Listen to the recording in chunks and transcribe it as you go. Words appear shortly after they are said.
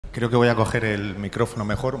Creo que voy a coger el micrófono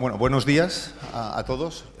mejor. Bueno, buenos días a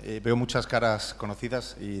todos. Veo muchas caras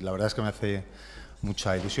conocidas y la verdad es que me hace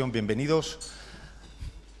mucha ilusión. Bienvenidos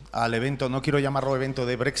al evento. No quiero llamarlo evento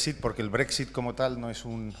de Brexit porque el Brexit como tal no es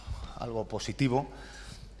algo positivo,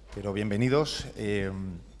 pero bienvenidos.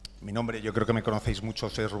 Mi nombre, yo creo que me conocéis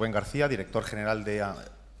muchos, es Rubén García, director general de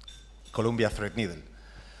Columbia Threadneedle.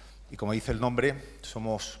 Y como dice el nombre,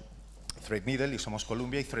 somos Threadneedle y somos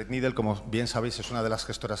Columbia, y Threadneedle, como bien sabéis, es una de las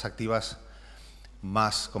gestoras activas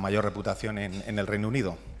con mayor reputación en el Reino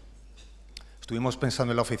Unido. Estuvimos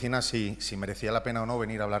pensando en la oficina si merecía la pena o no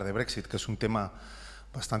venir a hablar de Brexit, que es un tema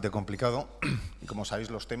bastante complicado, y como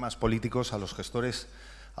sabéis, los temas políticos a los gestores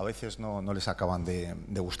a veces no les acaban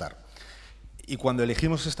de gustar. Y cuando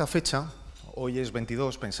elegimos esta fecha, hoy es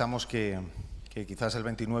 22, pensamos que quizás el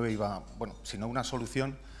 29 iba, bueno, si no una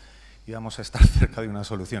solución, íbamos a estar cerca de una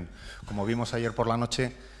solución. Como vimos ayer por la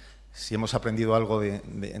noche, si hemos aprendido algo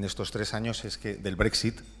en estos 3 años es que del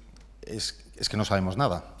Brexit es que no sabemos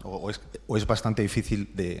nada, o es bastante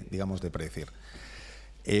difícil de predecir.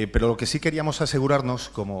 Pero lo que sí queríamos asegurarnos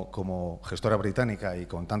como gestora británica y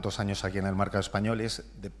con tantos años aquí en el mercado español es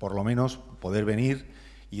de por lo menos poder venir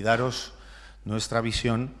y daros nuestra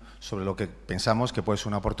visión sobre lo que pensamos que puede ser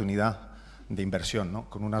una oportunidad de inversión, ¿no?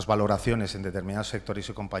 Con unas valoraciones en determinados sectores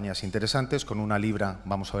y compañías interesantes, con una libra,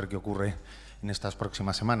 vamos a ver qué ocurre en estas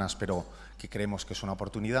próximas semanas, pero que creemos que es una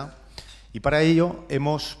oportunidad. Y para ello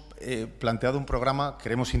hemos planteado un programa,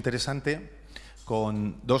 creemos interesante,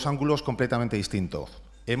 con 2 ángulos completamente distintos.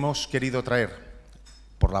 Hemos querido traer,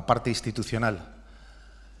 por la parte institucional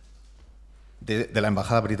de la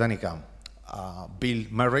Embajada Británica, a Bill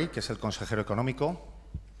Murray, que es el consejero económico.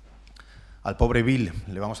 Al pobre Bill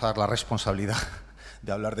le vamos a dar la responsabilidad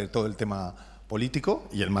de hablar de todo el tema político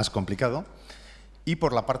y el más complicado. Y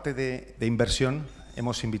por la parte de inversión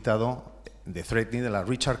hemos invitado de Threadneedle a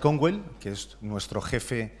Richard Colwell, que es nuestro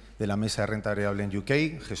jefe de la mesa de renta variable en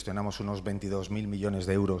UK. Gestionamos unos 22.000 millones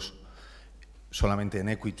de euros solamente en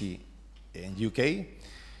equity en UK.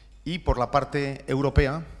 Y por la parte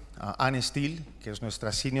europea, a Steele, que es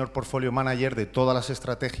nuestra Senior Portfolio Manager de todas las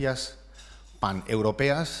estrategias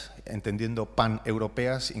pan-europeas, entendiendo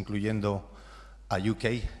pan-europeas, incluyendo a UK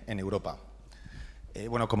en Europa.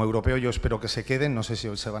 Bueno, como europeo yo espero que se queden, no sé si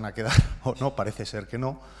hoy se van a quedar o no, parece ser que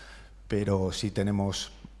no, pero sí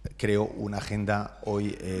tenemos, creo, una agenda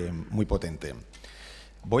hoy muy potente.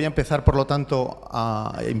 Voy a empezar, por lo tanto,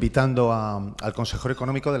 invitando al consejero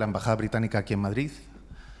económico de la Embajada Británica aquí en Madrid,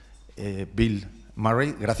 Bill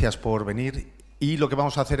Murray. Gracias por venir. Y lo que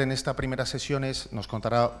vamos a hacer en esta primera sesión es, nos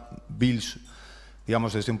contará Bill,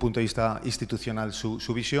 digamos, desde un punto de vista institucional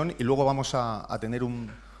su visión, y luego vamos a tener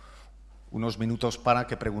unos minutos para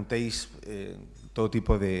que preguntéis todo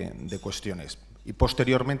tipo de cuestiones. Y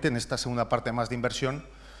posteriormente, en esta segunda parte más de inversión,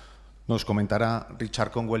 nos comentará Richard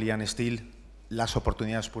Colwell y Anne Steele las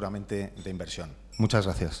oportunidades puramente de inversión. Muchas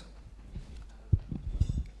gracias.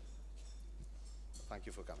 Thank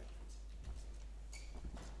you for coming.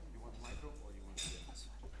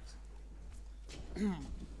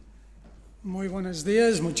 Muy buenos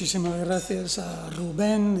días, muchísimas gracias a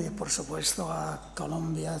Rubén y por supuesto a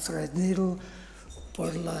Columbia Threadneedle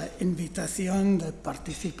por la invitación de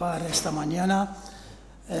participar esta mañana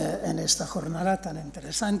en esta jornada tan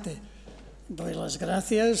interesante. Doy las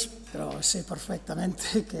gracias, pero sé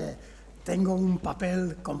perfectamente que tengo un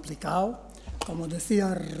papel complicado. Como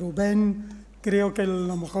decía Rubén, creo que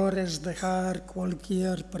lo mejor es dejar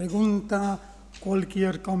cualquier pregunta,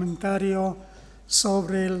 cualquier comentario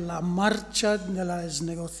sobre la marcha de las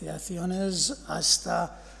negociaciones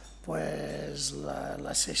hasta pues,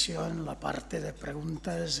 la sesión, la parte de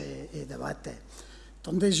preguntas y debate.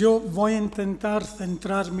 Entonces yo voy a intentar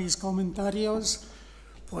centrar mis comentarios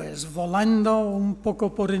pues volando un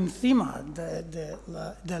poco por encima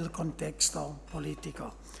del contexto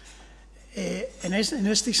político. En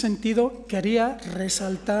este sentido quería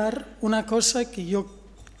resaltar una cosa que yo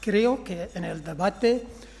creo que en el debate,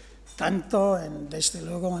 tanto desde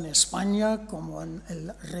luego en España como en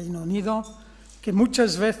el Reino Unido, que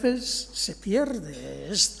muchas veces se pierde.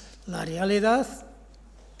 La realidad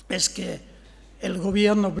es que el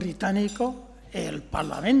gobierno británico, el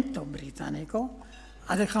Parlamento británico,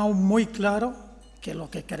 ha dejado muy claro que lo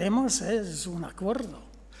que queremos es un acuerdo.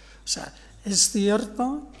 O sea, es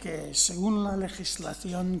cierto que según la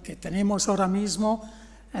legislación que tenemos ahora mismo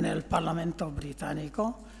en el Parlamento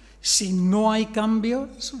británico, si no hay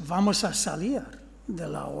cambios, vamos a salir de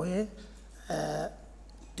la UE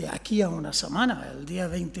de aquí a una semana, el día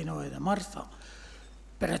 29 de marzo.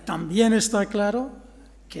 Pero también está claro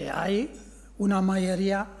que hay una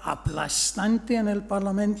mayoría aplastante en el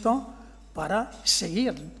Parlamento para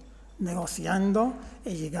seguir negociando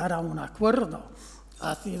y llegar a un acuerdo.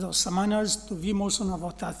 Hace 2 semanas tuvimos una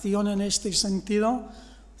votación en este sentido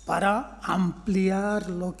para ampliar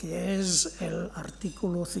lo que es el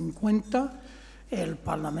artículo 50. El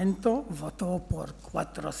Parlamento votó por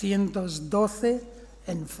 412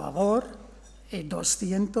 en favor y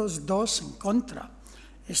 202 en contra.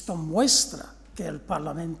 Esto muestra que el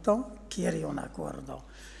Parlamento quiere un acuerdo.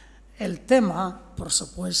 El tema, por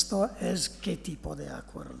supuesto, es qué tipo de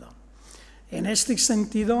acuerdo. En este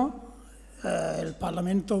sentido, el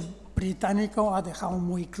Parlamento británico ha dejado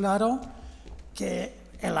muy claro que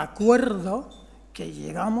el acuerdo que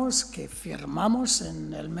llegamos, que firmamos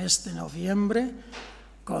en el mes de noviembre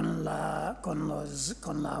con la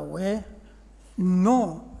UE,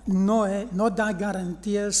 no da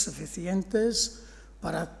garantías suficientes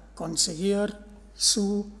para conseguir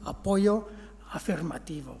su apoyo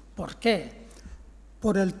afirmativo. ¿Por qué?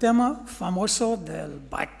 Por el tema famoso del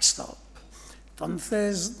backstop.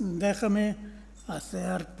 Entonces, déjame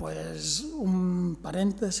hacer pues un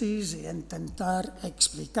paréntesis y intentar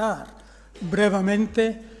explicar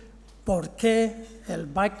brevemente por qué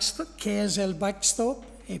qué es el backstop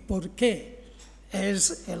y por qué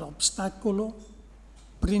es el obstáculo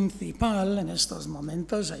principal en estos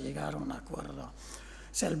momentos a llegar a un acuerdo. O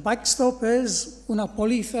sea, el backstop es una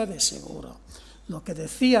póliza de seguro. Lo que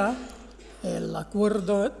decía el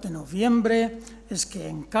acuerdo de noviembre es que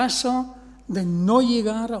en caso de no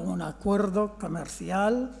llegar a un acuerdo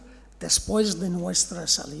comercial después de nuestra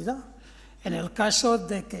salida, en el caso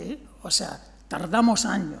de que, tardamos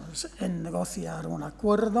años en negociar un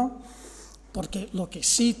acuerdo, porque lo que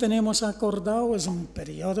sí tenemos acordado es un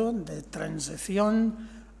periodo de transición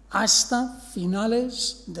hasta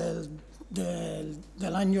finales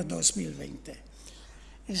del año 2020.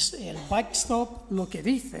 El backstop lo que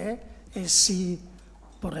dice es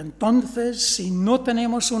por entonces, si no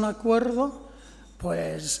tenemos un acuerdo,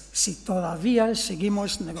 pues si todavía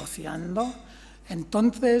seguimos negociando,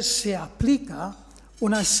 entonces se aplica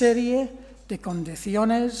una serie de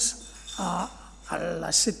condiciones a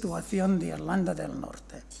la situación de Irlanda del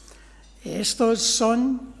Norte. Estos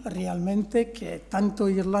son realmente que tanto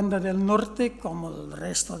Irlanda del Norte como el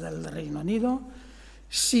resto del Reino Unido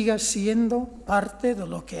siga siendo parte de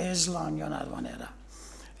lo que es la Unión Aduanera.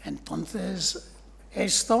 Entonces,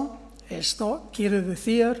 esto quiere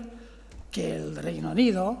decir que el Reino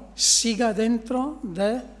Unido siga dentro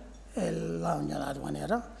de la Unión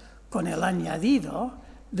Aduanera, con el añadido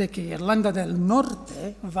de que Irlanda del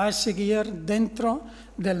Norte va a seguir dentro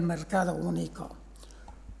del mercado único.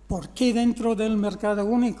 ¿Por qué dentro del mercado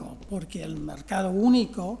único? Porque el mercado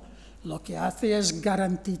único lo que hace es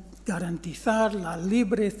garantizar la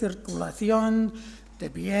libre circulación de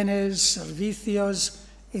bienes, servicios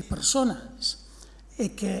y personas. Y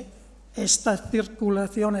que esta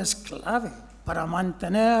circulación es clave para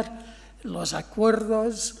mantener los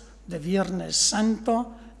acuerdos de Viernes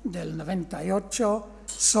Santo del 98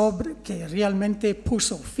 que realmente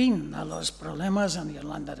puso fin a los problemas en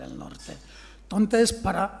Irlanda del Norte. Entonces,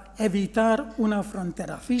 para evitar una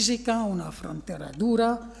frontera física, una frontera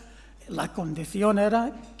dura, la condición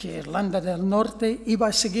era que Irlanda del Norte iba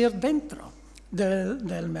a seguir dentro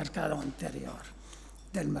del mercado anterior,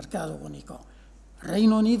 del mercado único.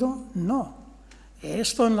 Reino Unido, no.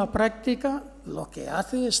 Esto en la práctica lo que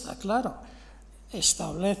hace está claro.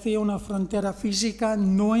 Establece una frontera física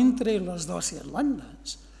no entre los dos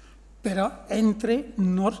Irlandas, pero entre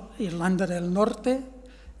Irlanda del Norte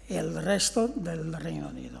y el resto del Reino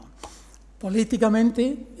Unido.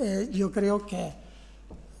 Políticamente, yo creo que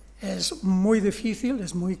es muy difícil,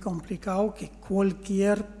 es muy complicado que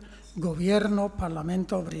cualquier gobierno,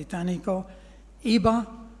 parlamento británico iba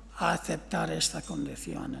a aceptar esta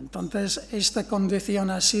condición. Entonces, esta condición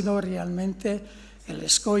ha sido realmente el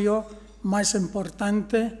escollo más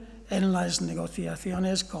importante en las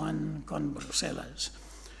negociaciones con Bruselas.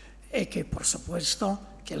 Y que, por supuesto,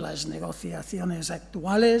 que las negociaciones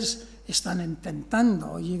actuales están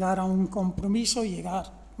intentando llegar a un compromiso,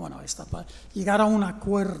 llegar a un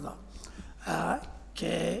acuerdo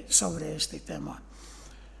sobre este tema.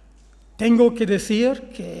 Tengo que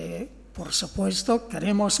decir que, por supuesto,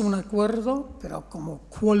 queremos un acuerdo, pero como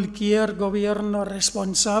cualquier gobierno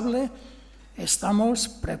responsable, estamos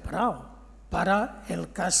preparados para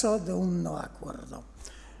el caso de un no acuerdo.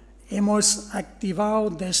 Hemos activado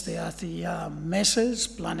desde hace ya meses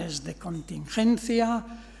planes de contingencia.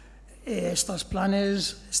 Estos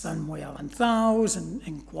planes están muy avanzados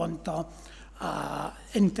en cuanto a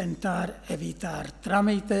intentar evitar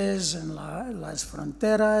trámites en las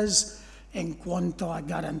fronteras, en cuanto a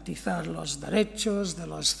garantizar los derechos de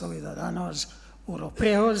los ciudadanos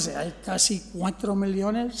europeos, y hay casi 4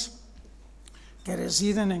 millones que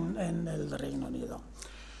residen en el Reino Unido.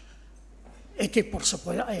 Y que, por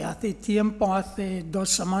supuesto, hace 2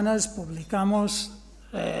 semanas publicamos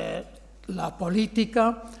la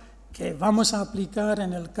política que vamos a aplicar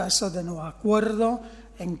en el caso de no acuerdo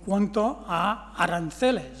en cuanto a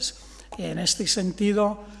aranceles. Y en este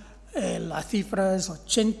sentido, la cifra es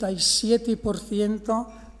 87%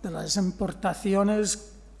 de las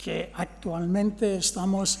importaciones que actualmente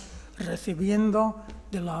estamos recibiendo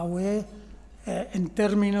de la UE en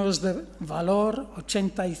términos de valor,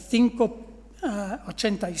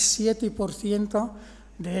 87%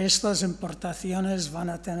 de estas importaciones van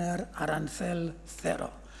a tener arancel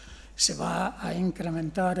cero. Se va a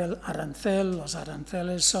incrementar el arancel, los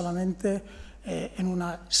aranceles solamente en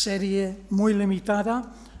una serie muy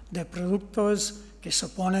limitada de productos que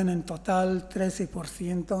suponen en total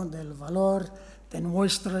 13% del valor de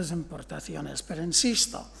nuestras importaciones. Pero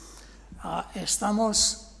insisto,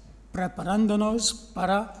 estamos preparándonos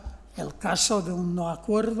para el caso de un no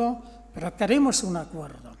acuerdo, pero queremos un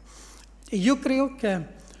acuerdo. Y yo creo que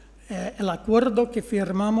el acuerdo que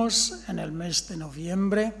firmamos en el mes de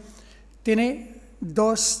noviembre tiene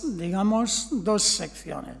dos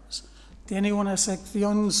secciones. Tiene una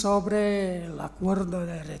sección sobre el acuerdo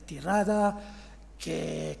de retirada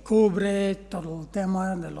que cubre todo el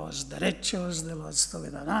tema de los derechos de los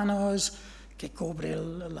ciudadanos, que cubre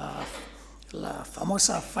la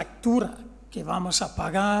famosa factura que vamos a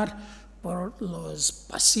pagar por los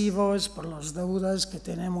pasivos, por las deudas que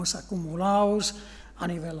tenemos acumulados a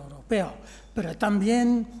nivel europeo. Pero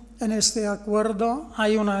también en este acuerdo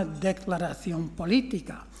hay una declaración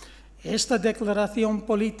política. Esta declaración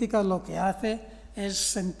política lo que hace es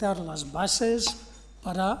sentar las bases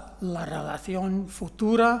para la relación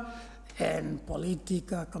futura en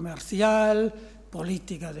política comercial,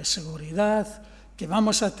 política de seguridad, que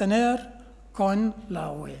vamos a tener con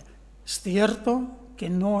la UE. Es cierto que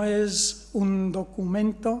no es un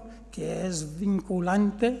documento que es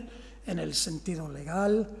vinculante en el sentido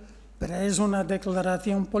legal, pero es una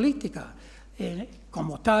declaración política.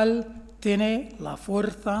 Como tal, tiene la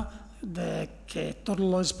fuerza de que todos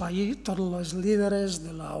los países, todos los líderes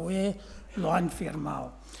de la UE lo han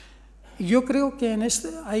firmado. Yo creo que en este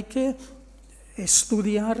hay que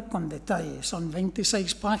estudiar con detalle. Son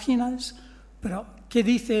 26 páginas, pero ¿qué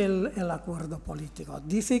dice el acuerdo político?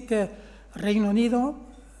 Dice que Reino Unido,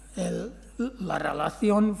 la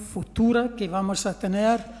relación futura que vamos a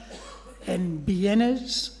tener en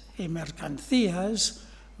bienes y mercancías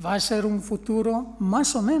va a ser un futuro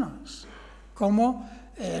más o menos como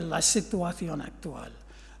la situación actual.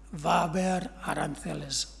 Va a haber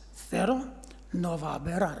aranceles cero, no va a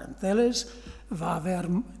haber aranceles, va a haber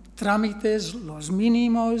trámites los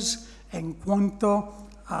mínimos en cuanto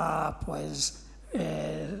a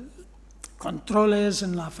controles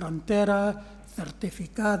en la frontera,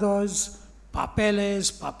 certificados,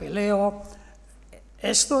 papeles, papeleo.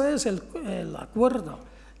 Esto es el acuerdo.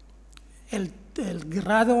 El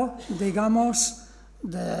grado, digamos,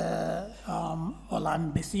 o la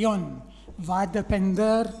ambición va a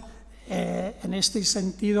depender en este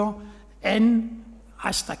sentido en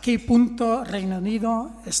hasta qué punto Reino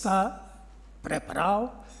Unido está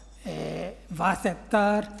preparado, va a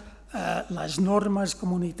aceptar las normas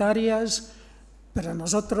comunitarias, pero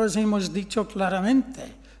nosotros hemos dicho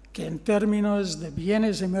claramente que en términos de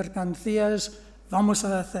bienes y mercancías vamos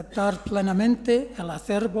a aceptar plenamente el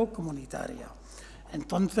acervo comunitario.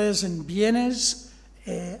 Entonces, en bienes,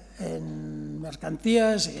 en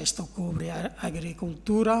mercancías, y esto cubre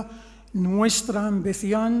agricultura, nuestra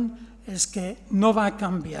ambición es que no va a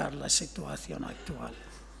cambiar la situación actual.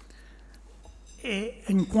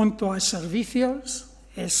 En cuanto a servicios,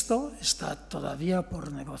 esto está todavía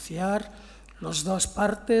por negociar. Las dos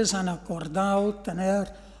partes han acordado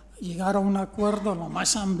llegar a un acuerdo lo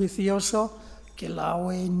más ambicioso que la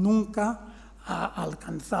UE nunca ha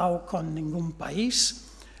alcanzado con ningún país.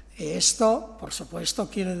 Esto, por supuesto,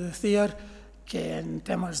 quiere decir que en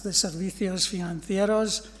temas de servicios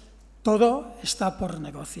financieros todo está por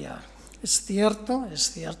negociar. Es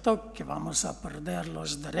cierto que vamos a perder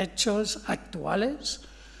los derechos actuales.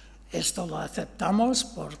 Esto lo aceptamos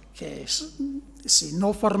porque si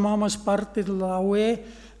no formamos parte de la UE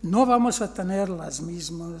no vamos a tener los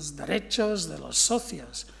mismos derechos de los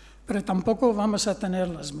socios, pero tampoco vamos a tener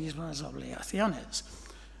las mismas obligaciones.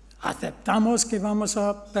 Aceptamos que vamos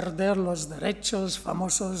a perder los derechos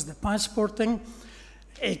famosos de passporting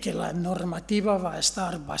y que la normativa va a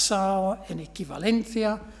estar basada en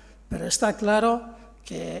equivalencia, pero está claro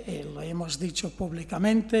que lo hemos dicho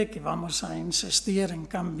públicamente, que vamos a insistir en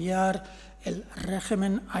cambiar el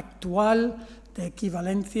régimen actual de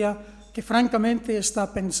equivalencia que francamente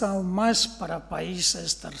está pensado más para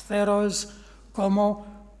países terceros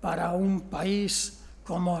como para un país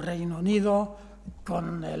como Reino Unido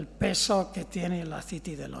con el peso que tiene la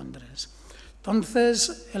City de Londres.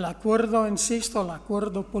 Entonces, el acuerdo, insisto, el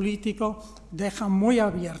acuerdo político deja muy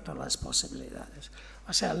abiertas las posibilidades.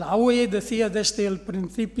 O sea, la UE decía desde el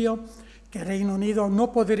principio que Reino Unido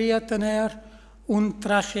no podría tener un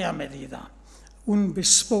traje a medida, un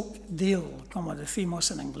bespoke deal, como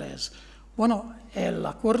decimos en inglés. Bueno, el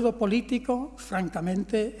acuerdo político,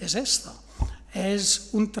 francamente, es esto. Es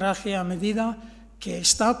un traje a medida que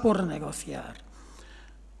está por negociar.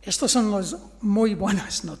 Estas son las muy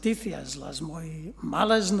buenas noticias. Las muy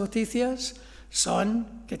malas noticias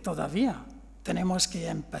son que todavía tenemos que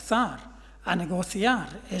empezar a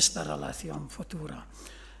negociar esta relación futura.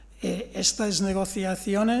 Estas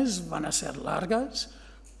negociaciones van a ser largas.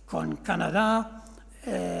 Con Canadá,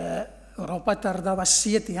 Europa tardaba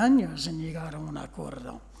 7 años en llegar a un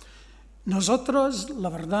acuerdo. Nosotros, la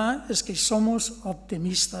verdad es que somos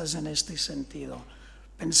optimistas en este sentido.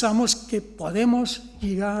 Pensamos que podemos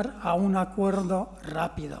llegar a un acuerdo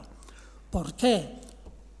rápido. ¿Por qué?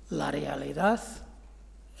 La realidad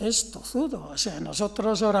es tozudo. O sea,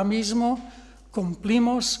 nosotros ahora mismo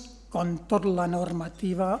cumplimos con toda la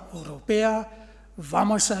normativa europea,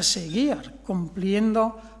 vamos a seguir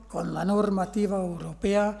cumpliendo con la normativa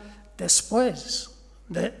europea después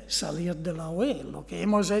de salir de la UE. Lo que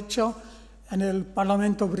hemos hecho en el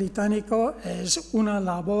Parlamento británico es una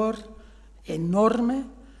labor enorme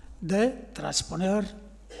de transponer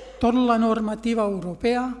toda la normativa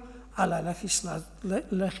europea a la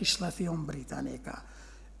legislación británica.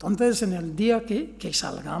 Entonces, en el día que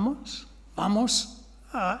salgamos, vamos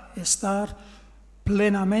a estar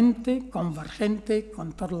plenamente convergente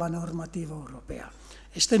con toda la normativa europea.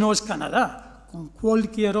 Este no es Canadá. Con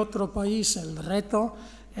cualquier otro país el reto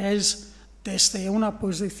es, desde una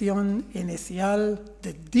posición inicial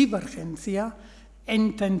de divergencia,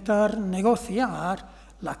 intentar negociar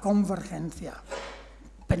la convergencia.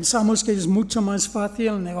 Pensamos que es mucho más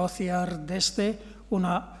fácil negociar desde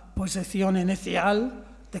una posición inicial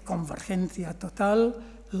de convergencia total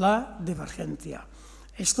la divergencia.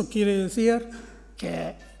 Esto quiere decir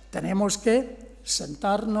que tenemos que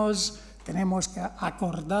sentarnos, tenemos que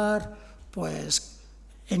acordar pues,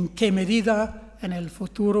 en qué medida en el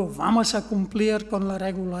futuro vamos a cumplir con la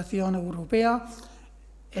regulación europea.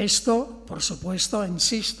 Esto, por supuesto,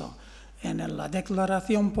 insisto, en la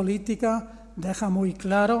declaración política deja muy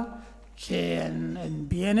claro que en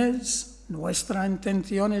bienes nuestra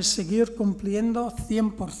intención es seguir cumpliendo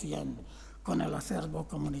 100% con el acervo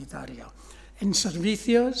comunitario. En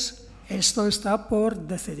servicios esto está por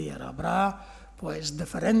decidir. Habrá pues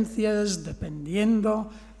diferencias dependiendo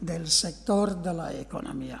del sector de la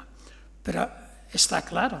economía. Pero está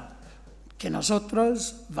claro que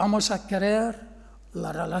nosotros vamos a querer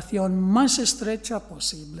la relación más estrecha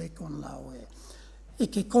posible con la UE. Y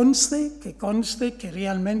que conste que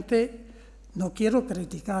realmente no quiero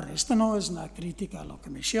criticar. Esto no es una crítica a la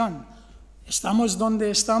Comisión. Estamos donde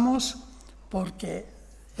estamos porque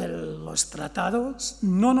los tratados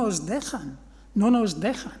no nos dejan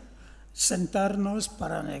sentarnos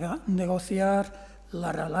para negociar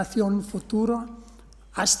la relación futura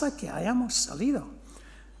hasta que hayamos salido.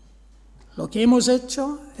 Lo que hemos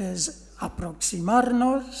hecho es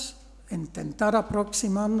intentar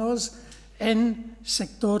aproximarnos en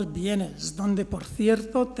sector bienes, donde, por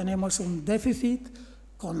cierto, tenemos un déficit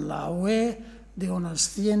con la UE de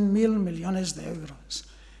unos 100.000 millones de euros.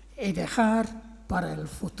 Y dejar para el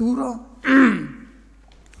futuro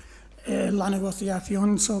la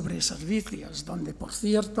negociación sobre servicios, donde, por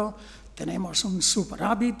cierto, tenemos un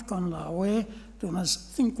superávit con la UE de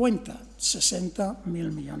unos 60.000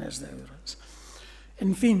 millones de euros.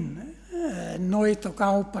 En fin, no he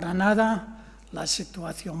tocado para nada la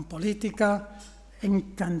situación política.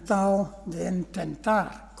 Encantado de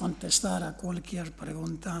intentar contestar a cualquier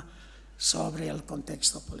pregunta sobre el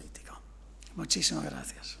contexto político. Muchísimas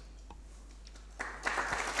gracias.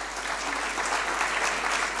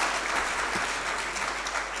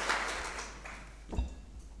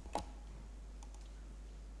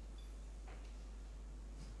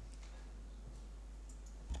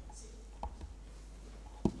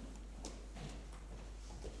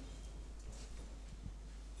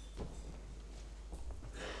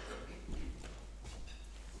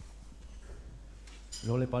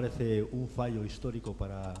 ¿No le parece un fallo histórico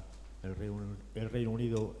para el Reino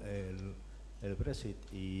Unido el Brexit?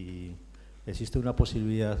 ¿Y existe una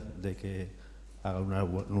posibilidad de que haga una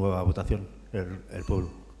nueva votación el pueblo?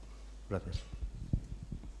 Gracias.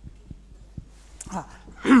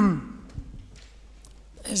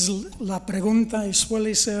 es la pregunta y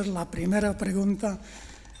suele ser la primera pregunta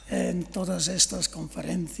en todas estas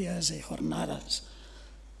conferencias y jornadas.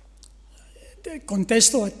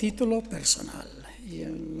 Contesto a título personal y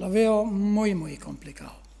lo veo muy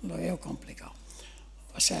complicado, lo veo complicado.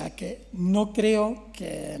 O sea que no creo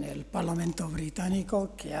que en el Parlamento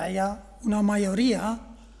británico que haya una mayoría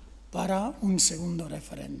para un segundo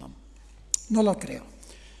referéndum. No lo creo.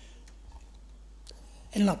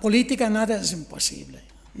 En la política nada es imposible,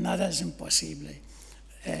 nada es imposible.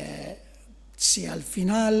 Si al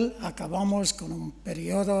final acabamos con un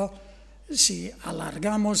periodo, si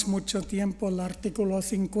alargamos mucho tiempo el artículo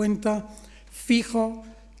 50, fijo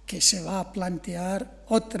que se va a plantear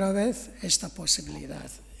otra vez esta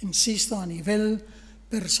posibilidad. Insisto, a nivel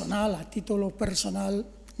personal, a título personal,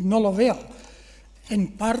 no lo veo.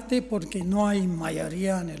 En parte porque no hay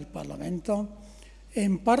mayoría en el Parlamento,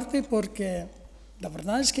 en parte porque la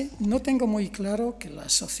verdad es que no tengo muy claro que la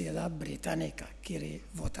sociedad británica quiere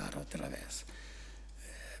votar otra vez.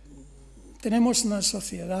 Tenemos una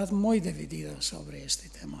sociedad muy dividida sobre este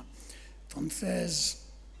tema. Entonces,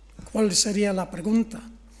 ¿cuál sería la pregunta?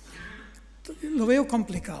 Lo veo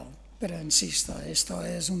complicado, pero insisto, esto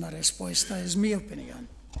es una respuesta, es mi opinión,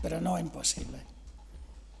 pero no imposible.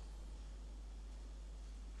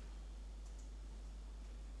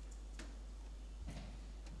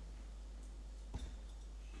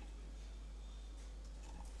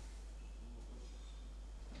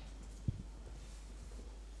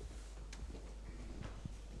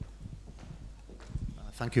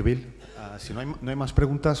 Thank you, Bill. Si no hay más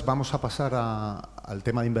preguntas, vamos a pasar al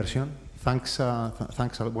tema de inversión.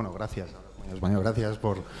 Bueno, gracias. Gracias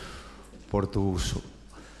por tus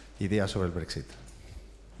ideas sobre el Brexit.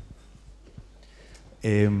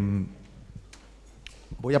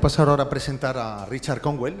 Voy a pasar ahora a presentar a Richard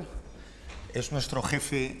Colwell. Es nuestro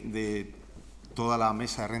jefe de toda la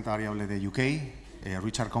mesa de renta variable de UK.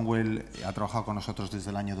 Richard Colwell ha trabajado con nosotros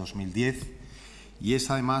desde el año 2010. Y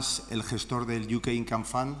es además el gestor del UK Income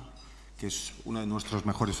Fund, que es uno de nuestros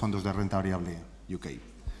mejores fondos de renta variable UK.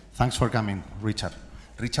 Thanks for coming, Richard.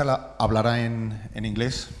 Richard hablará en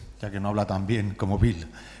inglés, ya que no habla tan bien como Bill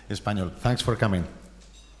español. Thanks for coming.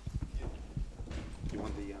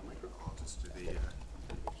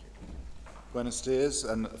 Buenos dias,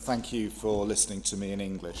 and thank you for listening to me in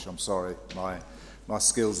English. I'm sorry, my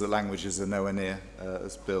skills at languages are nowhere near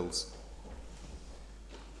as Bill's.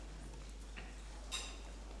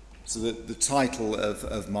 So the title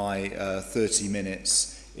of my 30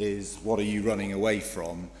 minutes is "What are you running away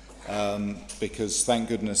from?" Because thank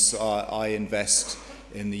goodness I invest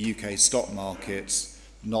in the UK stock market,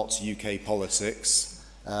 not UK politics,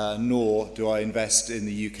 nor do I invest in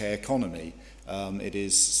the UK economy. It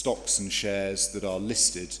is stocks and shares that are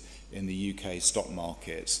listed in the UK stock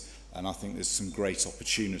market, and I think there's some great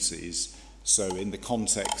opportunities. So in the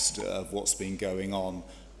context of what's been going on,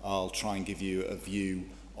 I'll try and give you a view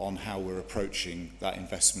on how we're approaching that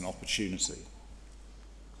investment opportunity.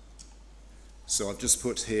 So I've just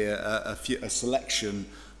put here a selection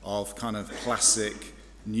of kind of classic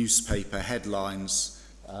newspaper headlines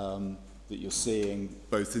that you're seeing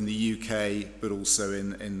both in the UK but also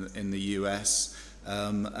in the US.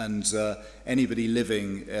 Anybody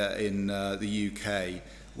living in the UK,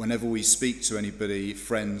 whenever we speak to anybody,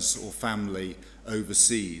 friends or family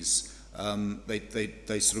overseas,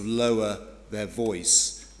 they sort of lower their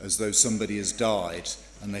voice as though somebody has died,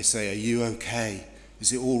 and they say, "Are you okay?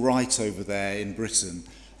 Is it all right over there in Britain?"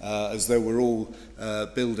 As though we're all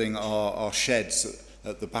building our sheds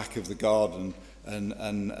at the back of the garden and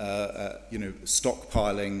you know,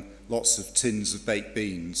 stockpiling lots of tins of baked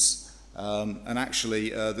beans. And actually,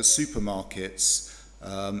 the supermarkets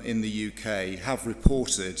in the UK have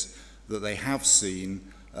reported that they have seen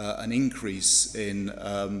an increase in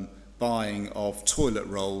buying of toilet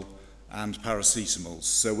roll and paracetamols.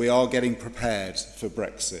 So we are getting prepared for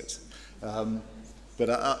Brexit.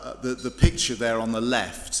 But the picture there on the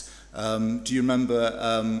left, do you remember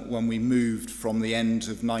when we moved from the end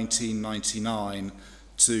of 1999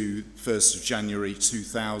 to 1st of January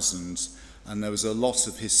 2000, and there was a lot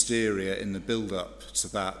of hysteria in the build-up to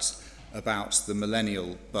that about the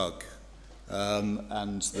millennial bug,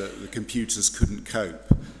 and the computers couldn't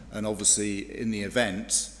cope. And obviously in the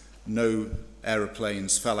event, no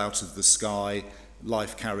aeroplanes fell out of the sky,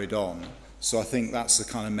 life carried on. So I think that's the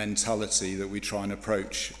kind of mentality that we try and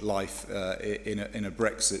approach life in a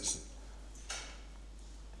Brexit.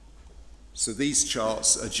 So these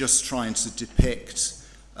charts are just trying to depict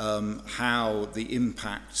how the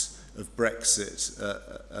impact of Brexit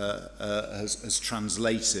has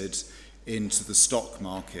translated into the stock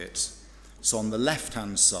market. So on the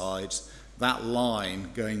left-hand side, that line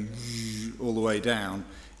going all the way down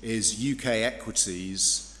is UK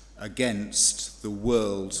equities against the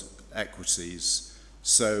world equities.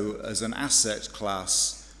 So as an asset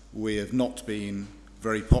class, we have not been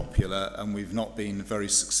very popular and we've not been very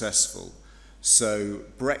successful. So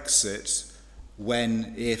Brexit,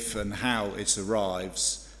 when, if and how it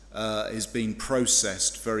arrives, is being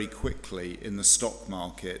processed very quickly in the stock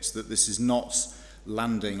market, that this is not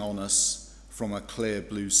landing on us from a clear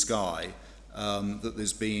blue sky, that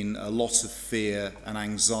there's been a lot of fear and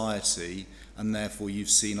anxiety, and therefore you've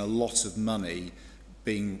seen a lot of money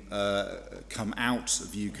being come out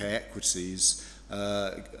of UK equities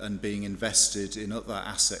and being invested in other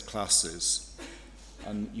asset classes.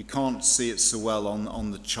 And you can't see it so well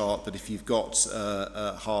on the chart, but if you've got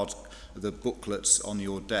the booklets on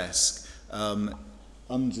your desk,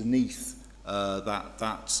 underneath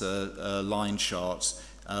that line chart,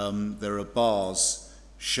 there are bars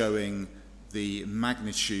showing the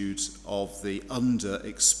magnitude of the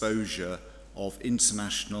underexposure of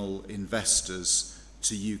international investors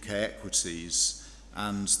to UK equities,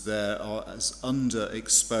 and they are as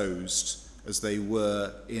underexposed as they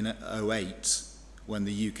were in 2008 when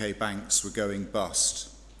the UK banks were going bust.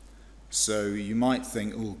 So you might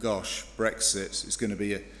think, oh gosh, Brexit is going to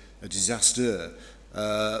be a disaster,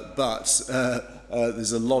 but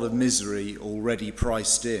there's a lot of misery already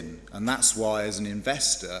priced in, and that's why as an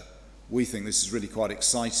investor we think this is really quite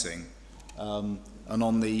exciting. And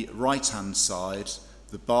on the right-hand side,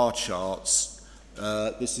 the bar charts,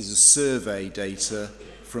 this is a survey data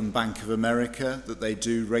from Bank of America that they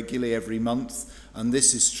do regularly every month, and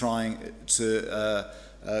this is trying to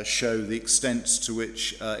show the extent to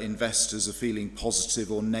which investors are feeling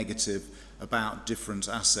positive or negative about different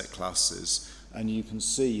asset classes. And you can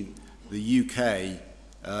see the UK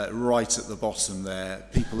right at the bottom there.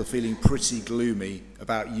 People are feeling pretty gloomy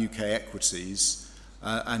about UK equities,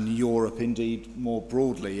 and Europe indeed more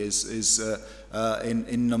broadly is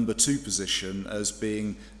in number 2 position as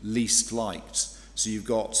being least liked. So you've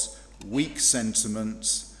got weak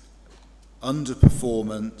sentiment,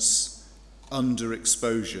 underperformance,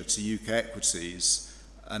 underexposure to UK equities,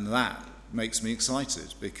 and that makes me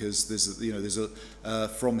excited because there's a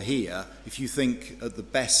from here, if you think of the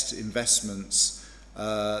best investments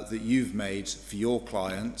that you've made for your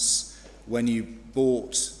clients, when you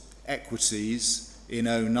bought equities in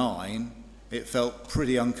 2009, it felt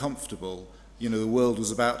pretty uncomfortable. You know, the world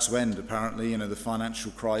was about to end apparently, you know, the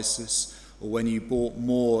financial crisis. Or when you bought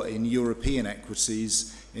more in European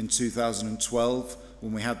equities in 2012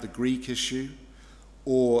 when we had the Greek issue,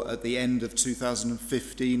 or at the end of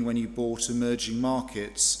 2015 when you bought emerging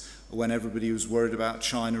markets when everybody was worried about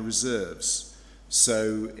China reserves.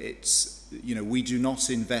 So it's, you know, we do not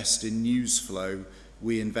invest in news flow,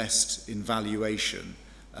 we invest in valuation,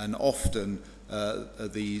 and often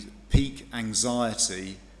the peak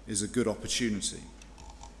anxiety is a good opportunity.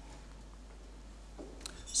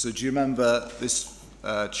 So do you remember this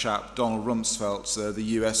chap, Donald Rumsfeld, the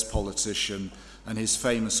US politician, and his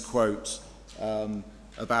famous quote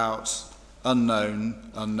about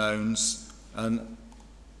unknown unknowns and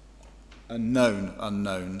known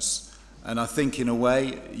unknowns? And I think in a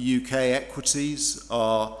way UK equities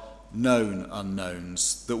are known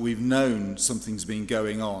unknowns, that we've known something's been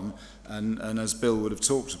going on, and as Bill would have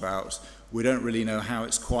talked about, we don't really know how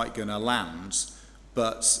it's quite going to land,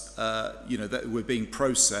 but you know, that we're being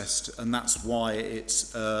processed, and that's why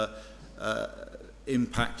it's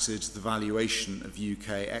impacted the valuation of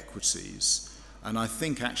UK equities. And I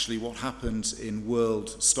think actually what happened in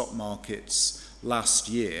world stock markets last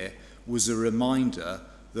year was a reminder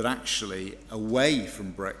that actually away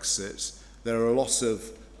from Brexit there are a lot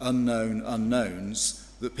of unknown unknowns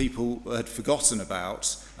that people had forgotten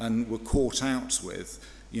about and were caught out with.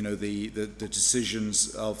 You know, the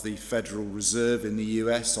decisions of the Federal Reserve in the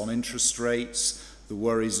US on interest rates, the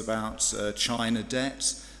worries about China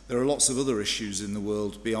debt. There are lots of other issues in the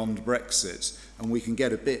world beyond Brexit, and we can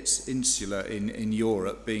get a bit insular in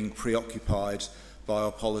Europe, being preoccupied by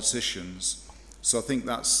our politicians. So I think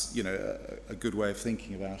that's, you know, a good way of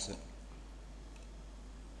thinking about it.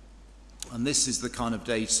 And this is the kind of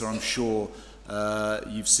data I'm sure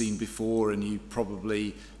you've seen before, and you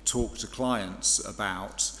probably talk to clients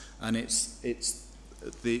about, and it's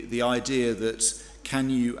the idea that can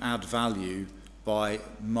you add value by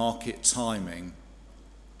market timing?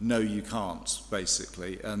 No, you can't,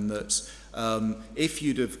 basically, and that if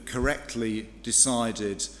you'd have correctly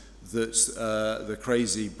decided that the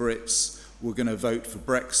crazy Brits were going to vote for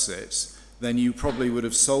Brexit, then you probably would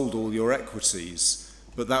have sold all your equities,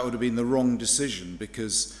 but that would have been the wrong decision,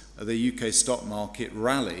 because the UK stock market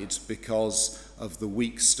rallied because of the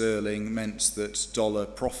weak sterling meant that dollar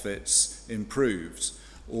profits improved.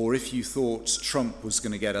 Or if you thought Trump was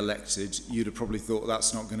going to get elected, you'd have probably thought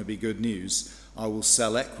that's not going to be good news. I will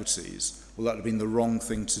sell equities. Well, that would have been the wrong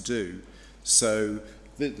thing to do. So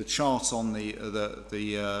the chart on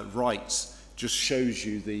the right just shows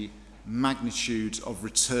you the magnitude of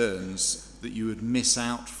returns that you would miss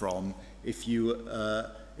out from if you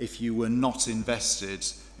were not invested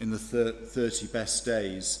in the 30 best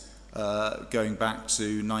days going back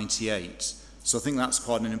to 98. So I think that's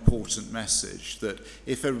quite an important message, that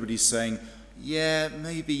if everybody's saying, yeah,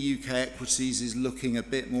 maybe UK equities is looking a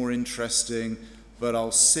bit more interesting, but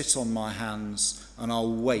I'll sit on my hands and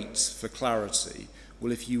I'll wait for clarity.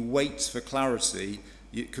 Well, if you wait for clarity,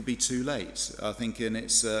 it could be too late. I think, and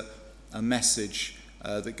it's a message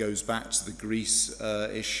that goes back to the Greece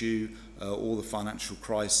issue or the financial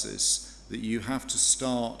crisis, that you have to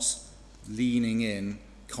start leaning in,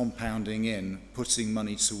 compounding in, putting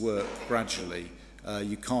money to work gradually.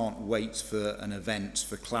 You can't wait for an event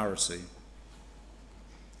for clarity.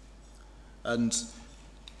 And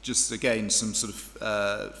just again, some sort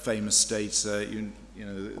of famous data, you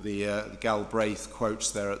know, the Galbraith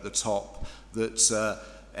quotes there at the top, that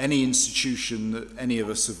any institution that any of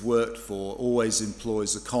us have worked for always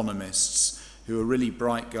employs economists who are really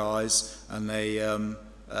bright guys, and they,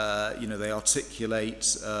 you know, they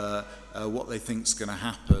articulate what they think is going to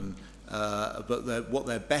happen, but what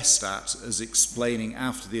they're best at is explaining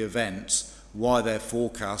after the event why their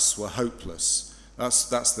forecasts were hopeless.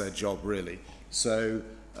 That's their job, really. So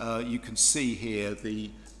you can see here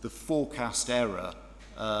the forecast error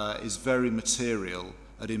is very material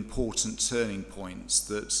at important turning points,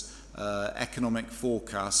 that economic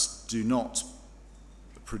forecasts do not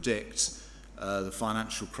predict the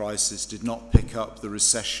financial crisis, did not pick up the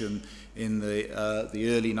recession in the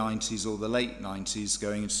early 90s or the late 90s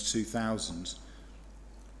going into 2000.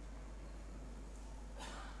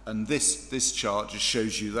 And this chart just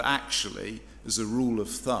shows you that actually, as a rule of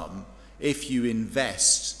thumb, if you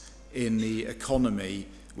invest in the economy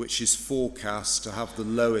which is forecast to have the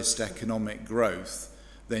lowest economic growth,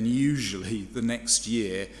 then usually the next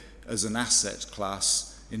year, as an asset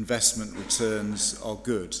class, investment returns are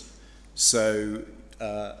good. So,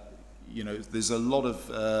 you know, there's a lot of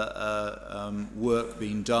work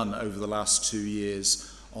being done over the last 2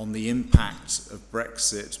 years on the impact of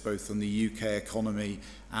Brexit, both on the UK economy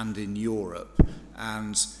and in Europe.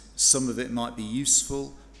 And some of it might be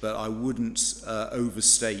useful, but I wouldn't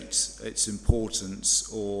overstate its importance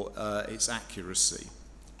or its accuracy.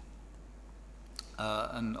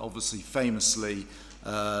 And obviously, famously,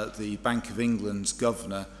 the Bank of England's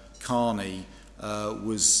governor, Carney,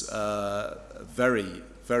 was very,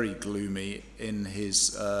 very gloomy in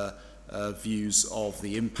his views of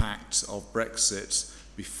the impact of Brexit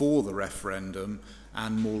before the referendum,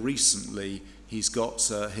 and more recently he's got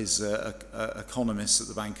his economists at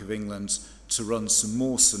the Bank of England to run some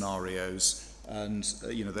more scenarios, and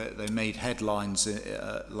you know, they made headlines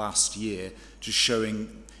last year just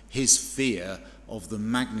showing his fear of the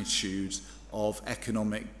magnitude of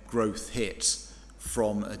economic growth hit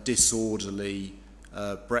from a disorderly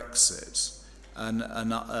Brexit. And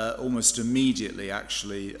almost immediately,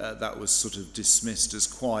 actually, that was sort of dismissed as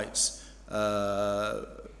quite,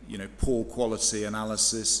 you know, poor quality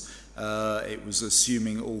analysis. It was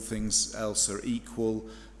assuming all things else are equal,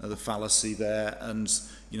 the fallacy there, and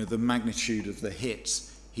you know, the magnitude of the hit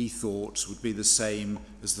he thought would be the same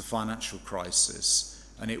as the financial crisis,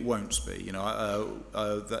 and it won't be. You know,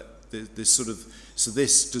 so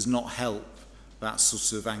this does not help that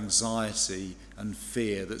sort of anxiety and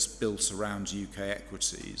fear that's built around UK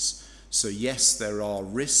equities. So yes, there are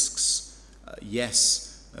risks.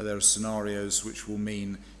 Yes, there are scenarios which will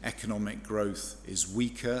mean economic growth is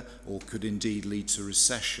weaker or could indeed lead to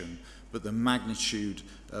recession. But the magnitude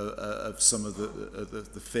of some of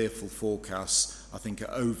the fearful forecasts, I think,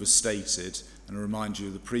 are overstated. And I remind you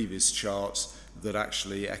of the previous chart that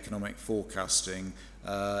actually economic forecasting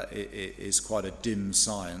is quite a dim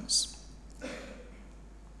science.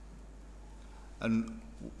 And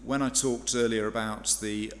when I talked earlier about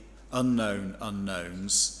the unknown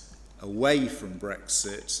unknowns, away from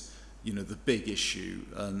Brexit, you know, the big issue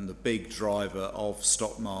and the big driver of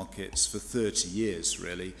stock markets for 30 years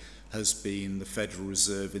really has been the Federal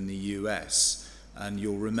Reserve in the US. And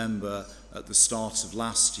you'll remember at the start of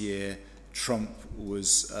last year, Trump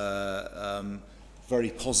was very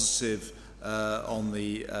positive on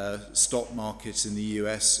the stock market in the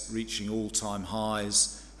US, reaching all-time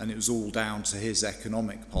highs, and it was all down to his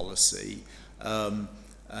economic policy. And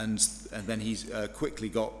then he quickly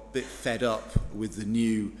got a bit fed up with the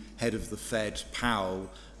new head of the Fed, Powell,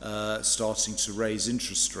 starting to raise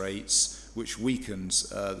interest rates, which weakened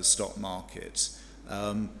the stock market.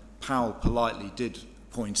 Powell politely did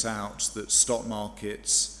point out that stock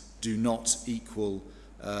markets do not equal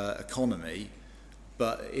economy,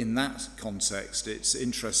 but in that context it's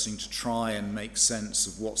interesting to try and make sense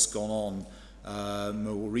of what's gone on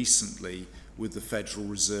more recently with the Federal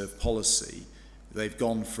Reserve policy. They've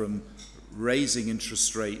gone from raising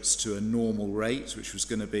interest rates to a normal rate, which was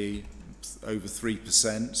going to be over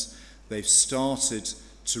 3%. They've started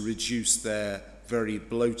to reduce their very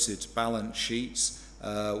bloated balance sheets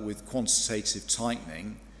with quantitative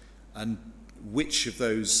tightening, and which of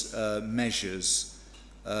those measures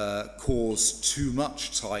caused too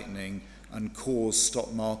much tightening and caused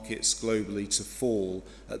stock markets globally to fall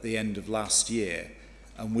at the end of last year.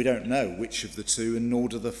 And we don't know which of the two, and nor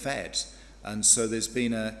do the Fed. And so there's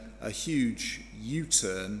been a huge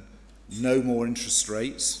U-turn, no more interest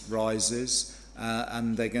rates rises,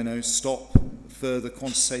 and they're going to stop further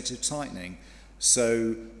quantitative tightening.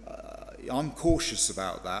 So I'm cautious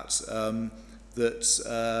about that,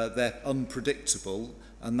 that they're unpredictable,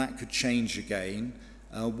 and that could change again.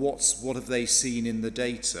 What have they seen in the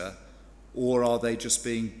data, or are they just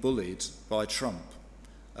being bullied by Trump?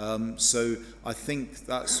 So I think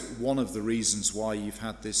that's one of the reasons why you've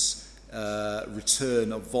had this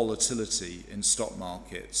return of volatility in stock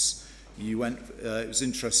markets. It was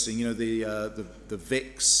interesting, you know, the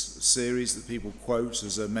VIX series that people quote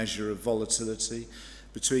as a measure of volatility.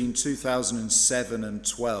 Between 2007 and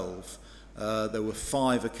 12, there were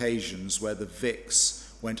 5 occasions where the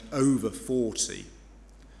VIX went over 40.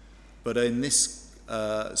 But in this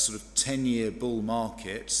sort of 10-year bull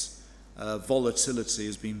market, volatility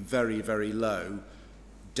has been very, very low,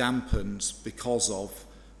 dampened because of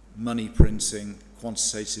money printing,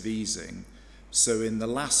 quantitative easing. So in the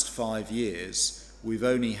last 5 years, we've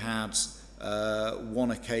only had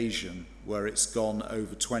one occasion where it's gone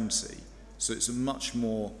over 20. So it's a much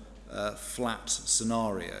more flat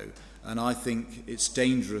scenario. And I think it's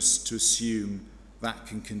dangerous to assume that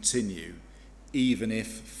can continue, even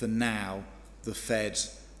if for now the Fed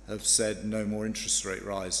have said no more interest rate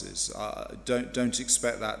rises. Don't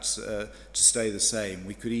expect that to stay the same.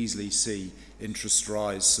 We could easily see interest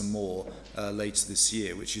rise some more later this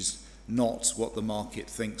year, which is not what the market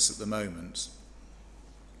thinks at the moment.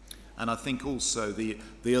 And I think also the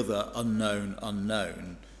other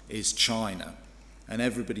unknown is China. And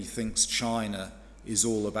everybody thinks China is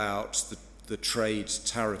all about the trade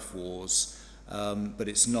tariff wars, but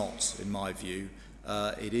it's not, in my view.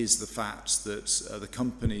 It is the fact that the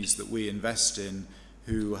companies that we invest in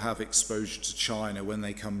who have exposure to China, when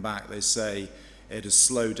they come back, they say it has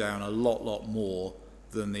slowed down a lot more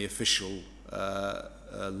than the official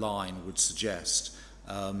line would suggest.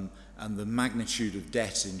 And the magnitude of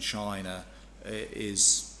debt in China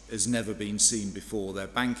has never been seen before. Their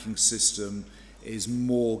banking system is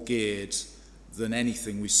more geared than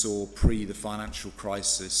anything we saw pre the financial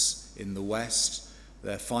crisis in the West.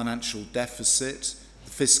 Their financial deficit, the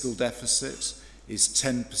fiscal deficit, is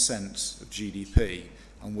 10% of GDP,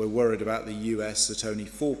 and we're worried about the US at only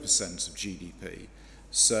 4% of GDP.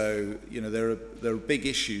 So, you know, there are big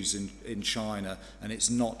issues in China, and it's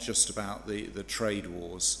not just about the trade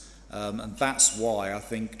wars. And that's why I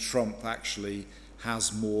think Trump actually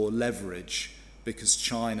has more leverage, because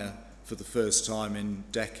China, for the first time in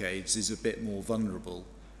decades, is a bit more vulnerable.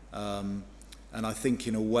 And I think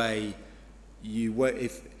in a way,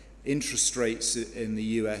 if interest rates in the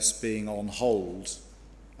US being on hold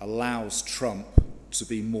allows Trump to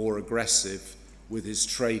be more aggressive with his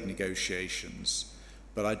trade negotiations.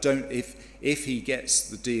 But I don't, if he gets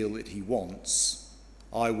the deal that he wants,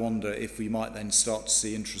 I wonder if we might then start to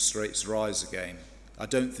see interest rates rise again. I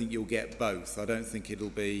don't think you'll get both. I don't think it'll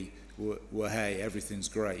be, well, hey, everything's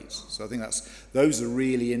great. So I think those are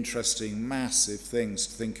really interesting, massive things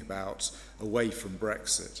to think about away from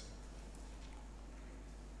Brexit.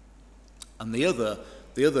 And the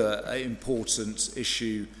other important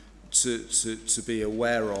issue to be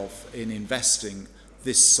aware of in investing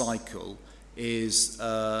this cycle is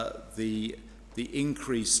the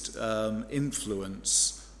increased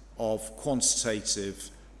influence of quantitative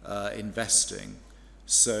investing.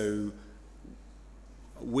 So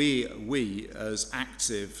we as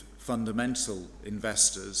active fundamental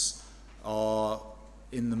investors are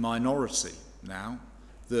in the minority now,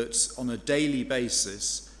 that on a daily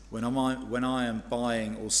basis, when I am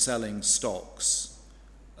buying or selling stocks,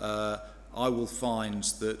 I will find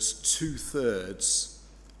that 2/3,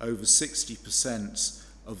 over 60%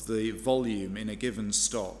 of the volume in a given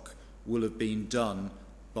stock will have been done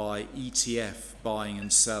by ETF buying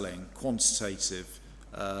and selling, quantitative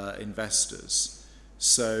investors.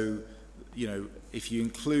 So, you know, if you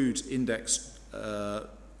include index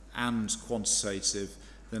and quantitative,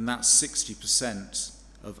 then that's 60%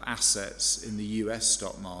 of assets in the US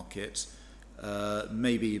stock market,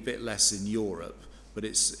 maybe a bit less in Europe, but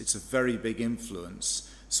it's a very big influence.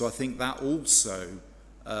 So I think that also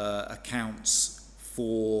accounts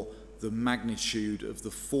for the magnitude of the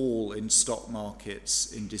fall in stock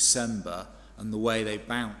markets in December and the way they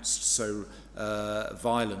bounced so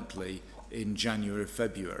violently in January,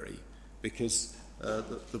 February. Because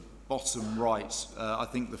the bottom right, I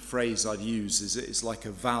think the phrase I'd use is it's like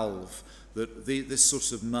a valve, that this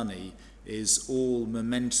sort of money is all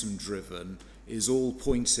momentum driven, is all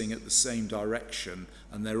pointing at the same direction,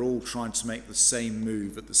 and they're all trying to make the same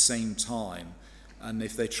move at the same time. And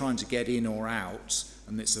if they're trying to get in or out,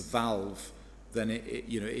 and it's a valve, then it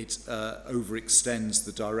overextends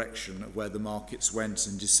the direction of where the markets went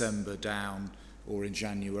in December down or in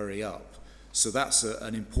January up. So that's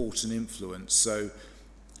an important influence. So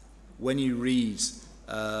when you read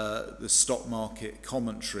the stock market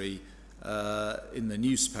commentary in the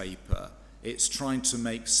newspaper, it's trying to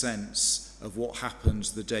make sense of what happened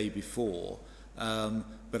the day before,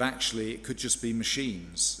 but actually it could just be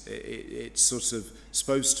machines. It's sort of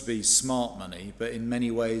supposed to be smart money, but in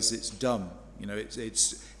many ways it's dumb. You know,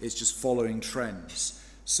 it's just following trends.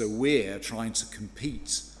 So we're trying to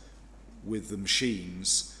compete with the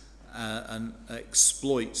machines and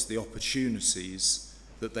exploit the opportunities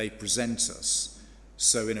that they present us.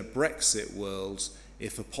 So in a Brexit world,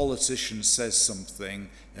 if a politician says something,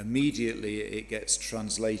 immediately it gets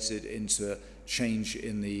translated into change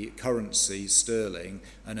in the currency, sterling,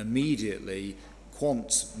 and immediately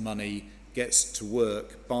quant money gets to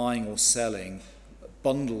work buying or selling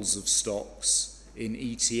bundles of stocks in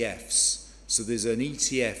ETFs. So there's an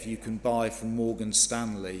ETF you can buy from Morgan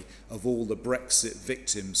Stanley of all the Brexit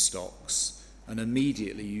victim stocks, and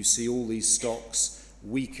immediately you see all these stocks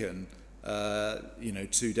weaken,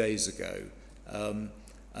 2 days ago.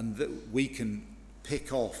 And that we can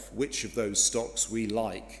pick off which of those stocks we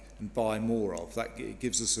like and buy more of. That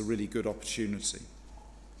gives us a really good opportunity.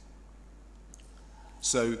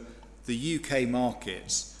 So the UK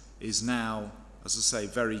market is now, as I say,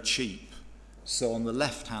 very cheap. So on the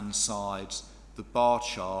left-hand side, the bar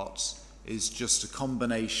chart is just a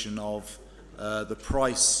combination of the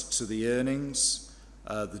price to the earnings,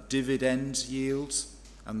 the dividend yield,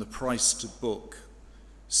 and the price to book.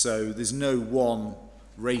 So there's no one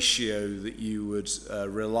ratio that you would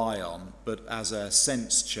rely on, but as a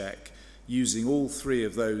sense check, using all three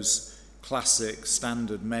of those classic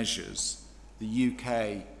standard measures, the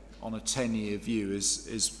UK on a 10-year view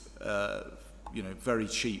is very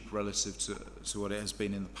cheap relative to what it has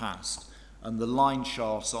been in the past. And the line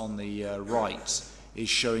chart on the right is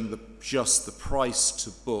showing just the price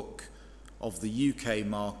to book of the UK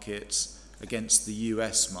market against the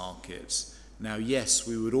US market. Now, yes,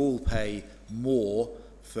 we would all pay more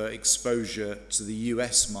for exposure to the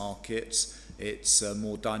US market. It's a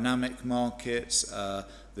more dynamic market.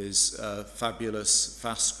 There's fabulous,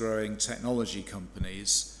 fast-growing technology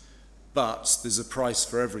companies, but there's a price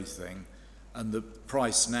for everything. And the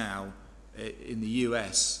price now in the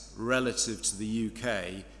US relative to the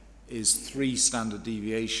UK is 3 standard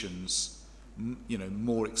deviations,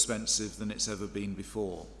 more expensive than it's ever been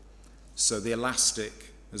before. So the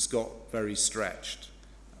elastic has got very stretched.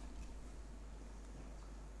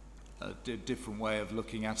 A different way of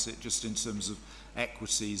looking at it, just in terms of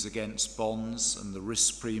equities against bonds and the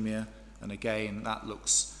risk premium, and again that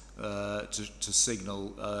looks to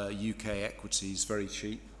signal UK equities very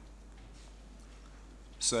cheap.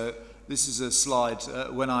 So this is a slide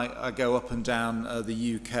when I go up and down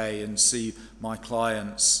the UK and see my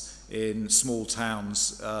clients in small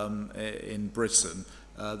towns in Britain.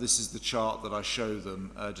 This is the chart that I show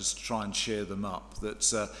them, just to try and cheer them up.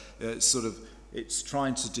 That it's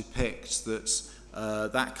trying to depict that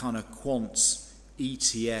that kind of quant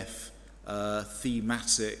ETF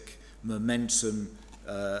thematic momentum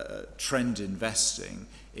trend investing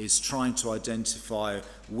is trying to identify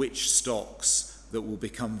which stocks that will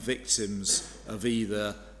become victims of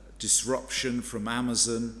either disruption from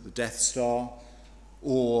Amazon, the Death Star,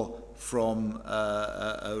 or from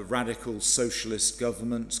a radical socialist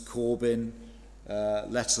government, Corbyn,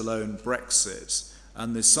 let alone Brexit.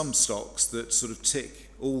 And there's some stocks that sort of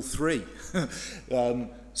tick all three.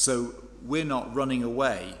 So we're not running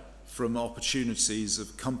away from opportunities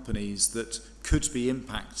of companies that could be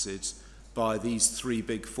impacted by these 3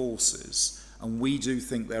 big forces. And we do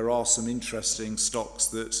think there are some interesting stocks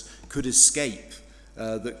that could escape,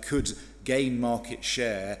 that could gain market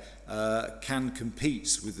share, can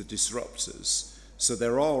compete with the disruptors. So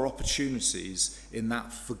there are opportunities in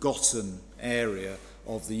that forgotten area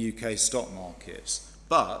of the UK stock market.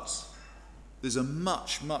 But there's a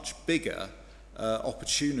much, much bigger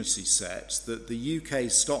opportunity set that the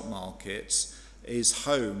UK stock market is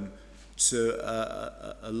home to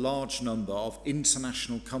a large number of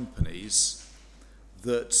international companies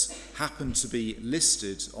that happen to be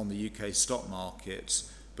listed on the UK stock market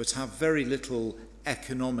but have very little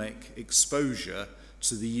economic exposure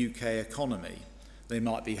to the UK economy. They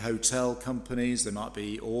might be hotel companies, they might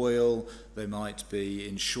be oil, they might be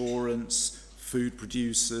insurance, food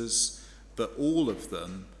producers, but all of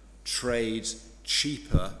them trade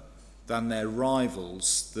cheaper than their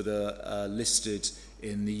rivals that are listed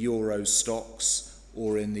in the Euro stocks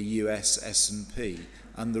or in the US S&P.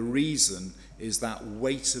 And the reason is that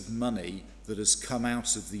weight of money that has come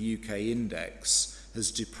out of the UK index has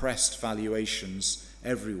depressed valuations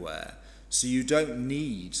everywhere. So you don't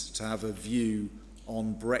need to have a view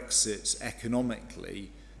on Brexit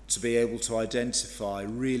economically to be able to identify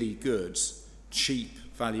really good, cheap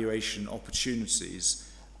valuation opportunities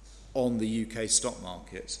on the UK stock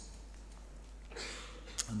market.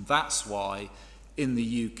 And that's why in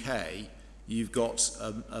the UK you've got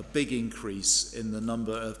a big increase in the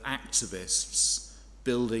number of activists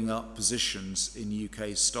building up positions in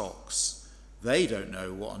UK stocks. They don't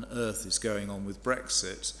know what on earth is going on with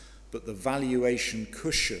Brexit, but the valuation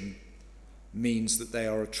cushion means that they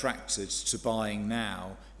are attracted to buying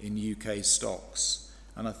now in UK stocks.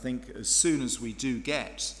 And I think as soon as we do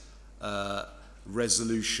get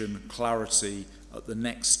resolution, clarity at the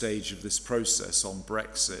next stage of this process on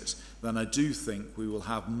Brexit, then I do think we will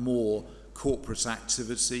have more corporate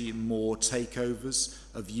activity, more takeovers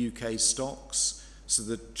of UK stocks. So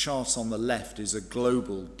the chart on the left is a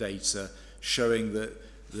global data showing that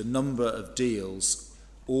the number of deals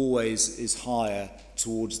always is higher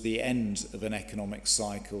towards the end of an economic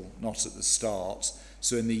cycle, not at the start.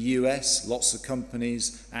 So in the US, lots of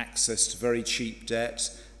companies, access to very cheap debt,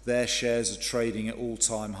 their shares are trading at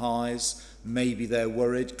all-time highs. Maybe they're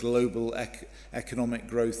worried global economic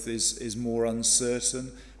growth is more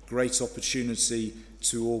uncertain. Great opportunity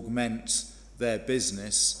to augment their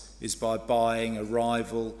business is by buying a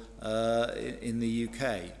rival in the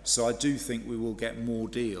UK. So I do think we will get more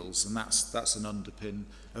deals, and that's an underpin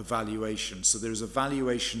of valuation. So there is a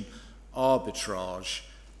valuation arbitrage,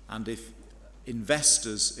 and if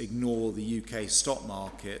investors ignore the UK stock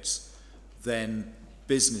market, then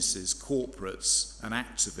businesses, corporates and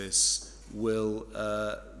activists will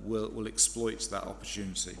exploit that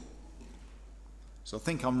opportunity. So I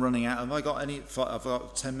think I'm running out. Have I got any? I've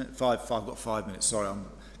got 10 minutes. I've got 5 minutes. Sorry, I'm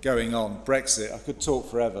going on. Brexit. I could talk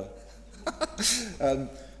forever.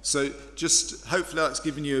 So just hopefully that's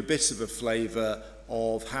given you a bit of a flavour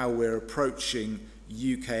of how we're approaching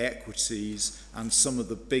UK equities and some of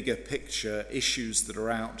the bigger picture issues that are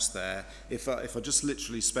out there. If I just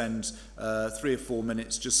literally spend 3 or 4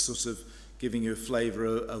 minutes just sort of giving you a flavour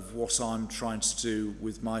of what I'm trying to do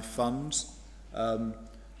with my fund.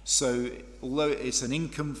 So although it's an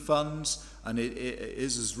income fund, and it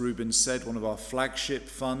is, as Ruben said, one of our flagship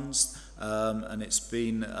funds, and it's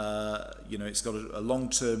been, it's got a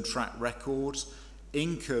long-term track record.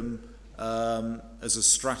 Income as a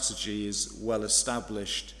strategy is well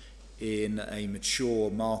established in a mature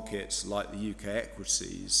market like the UK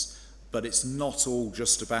equities, but it's not all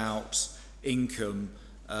just about income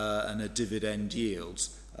and a dividend yield.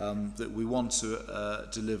 That we want to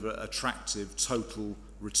deliver attractive total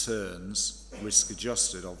returns, risk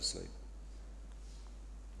adjusted obviously.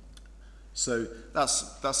 So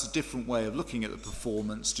that's a different way of looking at the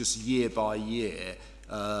performance just year by year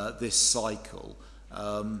this cycle.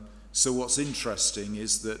 So what's interesting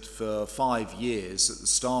is that for 5 years at the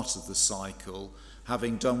start of the cycle,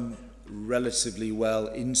 having done relatively well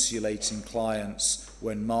insulating clients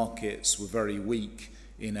when markets were very weak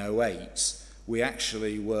in 2008, we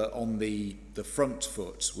actually were on the front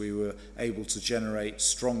foot. We were able to generate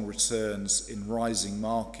strong returns in rising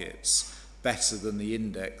markets, better than the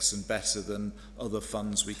index and better than other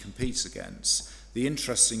funds we compete against. The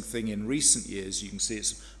interesting thing in recent years, you can see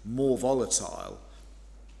it's more volatile.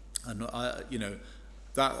 And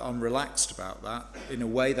that I'm relaxed about that. In a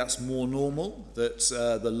way, that's more normal. That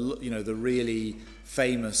the really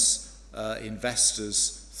famous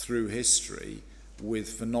investors through history with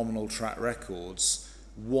phenomenal track records,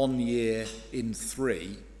 1 year in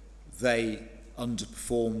 3, they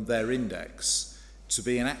underperform their index. To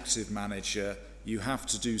be an active manager, you have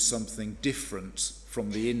to do something different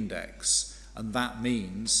from the index, and that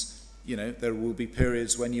means there will be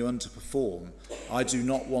periods when you underperform. I do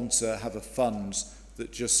not want to have a fund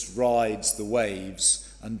that just rides the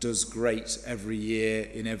waves and does great every year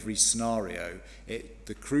in every scenario.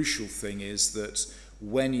 The crucial thing is that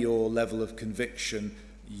when your level of conviction,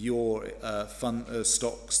 your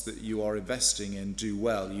stocks that you are investing in do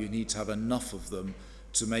well, you need to have enough of them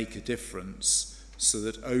to make a difference, so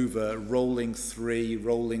that over rolling 3,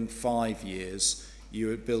 rolling 5 years, you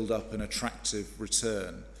would build up an attractive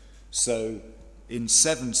return. So in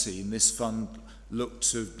 17, this fund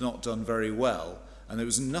looked to have not done very well, and there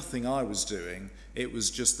was nothing I was doing. It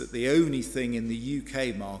was just that the only thing in the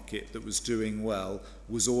UK market that was doing well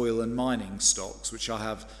was oil and mining stocks, which I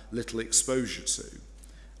have little exposure to.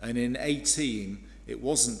 And in 18, it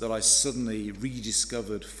wasn't that I suddenly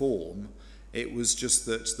rediscovered form, it was just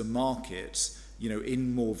that the market, you know,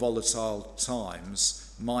 in more volatile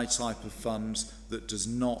times, my type of fund that does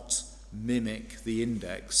not mimic the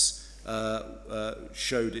index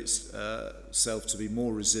showed itself to be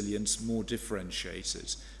more resilient, more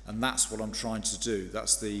differentiated. And that's what I'm trying to do.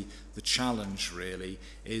 That's the challenge, really,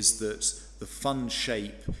 is that the fund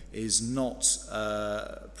shape is not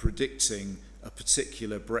predicting a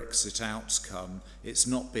particular Brexit outcome. It's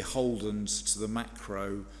not beholden to the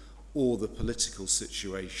macro or the political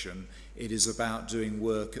situation. It is about doing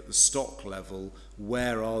work at the stock level.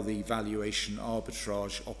 Where are the valuation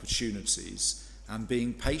arbitrage opportunities? And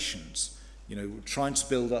being patient. You know, trying to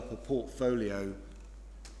build up a portfolio.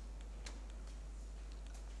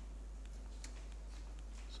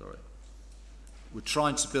 We're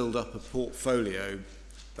trying to build up a portfolio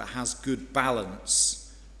that has good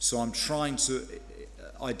balance. So I'm trying to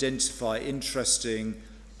identify interesting,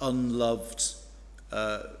 unloved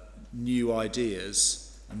new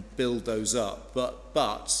ideas and build those up. But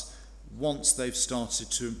once they've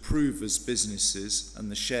started to improve as businesses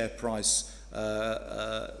and the share price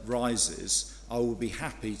rises, I will be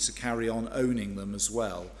happy to carry on owning them as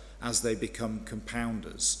well as they become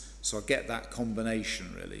compounders. So I get that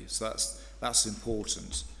combination, really. So that's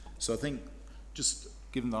important. So I think, just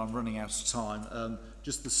given that I'm running out of time,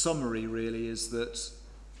 just the summary really is that,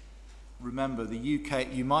 remember, the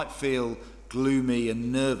UK, you might feel gloomy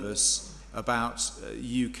and nervous about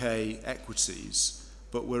UK equities,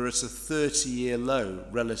 but we're at a 30-year low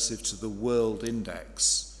relative to the world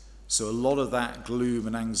index. So a lot of that gloom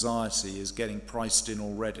and anxiety is getting priced in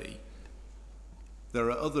already. There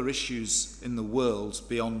are other issues in the world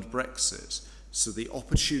beyond Brexit. So the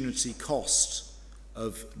opportunity cost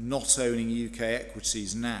of not owning UK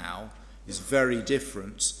equities now is very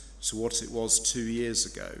different to what it was 2 years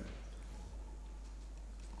ago.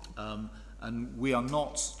 And we are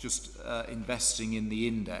not just investing in the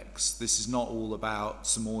index. This is not all about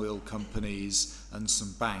some oil companies and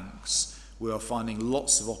some banks. We are finding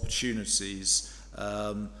lots of opportunities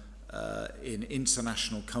in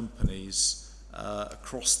international companies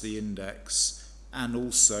across the index, and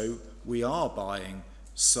also we are buying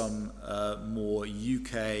some more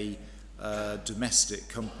UK domestic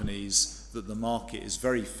companies that the market is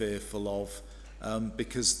very fearful of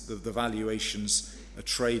because the valuations are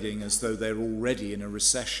trading as though they're already in a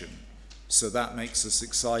recession. So that makes us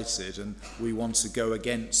excited, and we want to go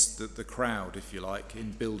against the crowd, if you like,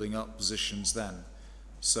 in building up positions then.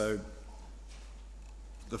 So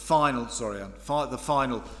the final,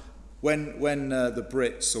 when the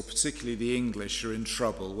Brits, or particularly the English, are in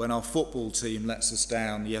trouble, when our football team lets us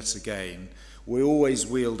down yet again, we always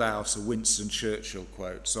wield out a Winston Churchill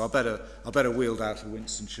quote. So I better wield out a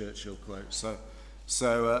Winston Churchill quote.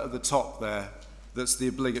 So at the top there, that's the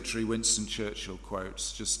obligatory Winston Churchill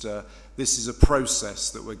quote. Just this is a process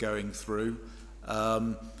that we're going through,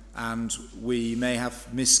 and we may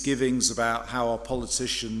have misgivings about how our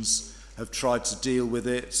politicians have tried to deal with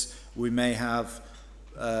it. We may have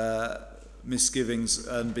misgivings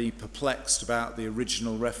and be perplexed about the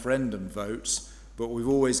original referendum vote, but we've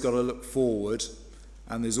always got to look forward,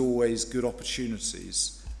 and there's always good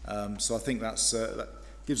opportunities. So I think that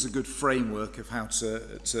gives a good framework of how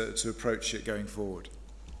to approach it going forward.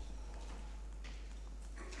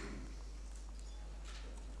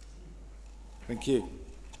 Thank you.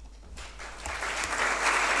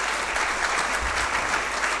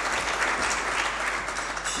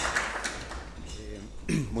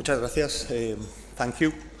 Muchas gracias. Thank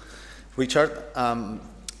you, Richard.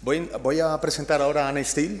 Voy a presentar ahora a Anne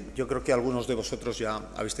Steele. Yo creo que algunos de vosotros ya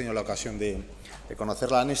habéis tenido la ocasión de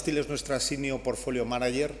conocerla. Anne Steele es nuestra Senior Portfolio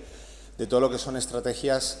Manager de todo lo que son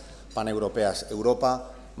estrategias paneuropeas,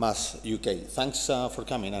 Europa más UK. Thanks for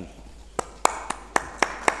coming, Anne.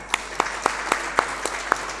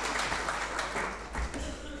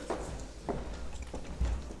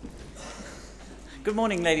 Good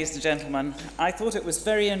morning, ladies and gentlemen. I thought it was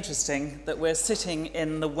very interesting that we're sitting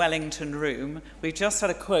in the Wellington room. We've just had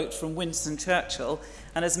a quote from Winston Churchill,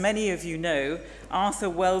 and as many of you know, Arthur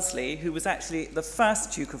Wellesley, who was actually the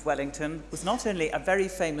first Duke of Wellington, was not only a very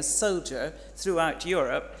famous soldier throughout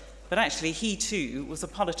Europe, but actually he too was a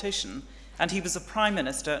politician, and he was a Prime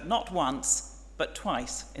Minister not once, but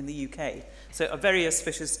twice in the UK. So a very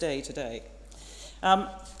auspicious day today.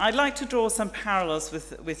 I'd like to draw some parallels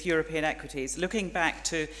with European equities, looking back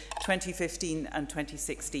to 2015 and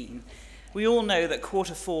 2016. We all know that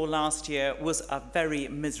Q4 last year was a very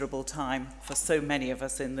miserable time for so many of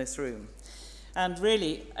us in this room. And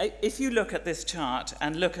really, if you look at this chart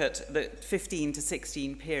and look at the 15 to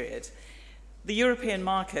 16 period, the European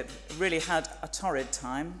market really had a torrid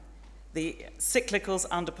time. The cyclicals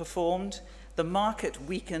underperformed. The market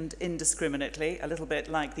weakened indiscriminately, a little bit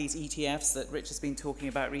like these ETFs that Rich has been talking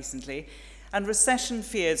about recently. And recession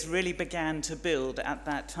fears really began to build at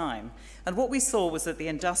that time. And what we saw was that the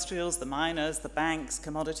industrials, the miners, the banks,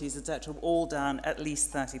 commodities, etc., were all down at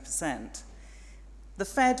least 30%. The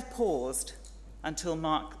Fed paused until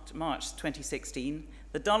March 2016.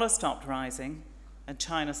 The dollar stopped rising, and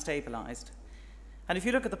China stabilized. And if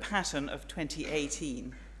you look at the pattern of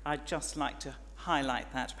 2018, I'd just like to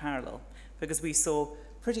highlight that parallel, because we saw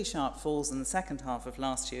pretty sharp falls in the second half of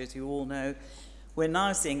last year, as you all know. We're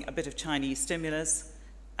now seeing a bit of Chinese stimulus,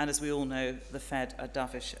 and as we all know, the Fed are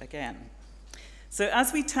dovish again. So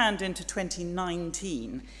as we turned into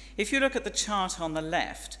 2019, if you look at the chart on the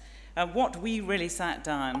left, what we really sat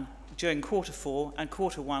down during Q4 and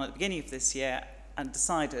Q1 at the beginning of this year and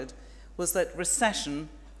decided was that recession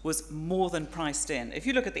was more than priced in. If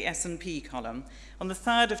you look at the S&P column, on the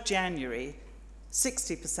 3rd of January,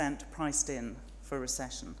 60% priced in for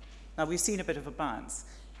recession. Now, we've seen a bit of a bounce.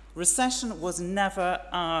 Recession was never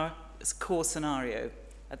our core scenario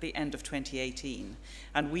at the end of 2018,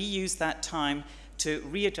 and we used that time to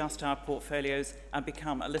readjust our portfolios and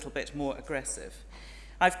become a little bit more aggressive.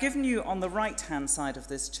 I've given you on the right-hand side of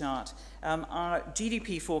this chart our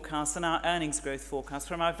GDP forecast and our earnings growth forecast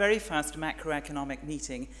from our very first macroeconomic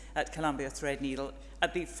meeting at Columbia Threadneedle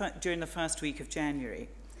during the first week of January.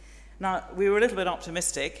 Now, we were a little bit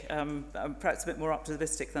optimistic, perhaps a bit more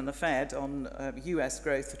optimistic than the Fed on US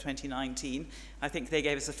growth for 2019. I think they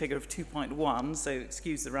gave us a figure of 2.1, so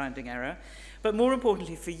excuse the rounding error. But more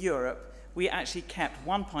importantly for Europe, we actually kept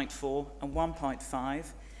 1.4 and 1.5,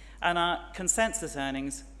 and our consensus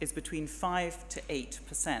earnings is between 5 to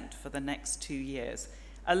 8% for the next 2 years,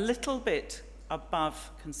 a little bit above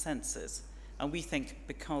consensus, and we think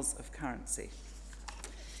because of currency.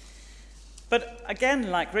 But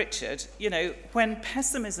again, like Richard, you know, when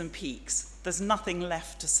pessimism peaks, there's nothing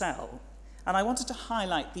left to sell. And I wanted to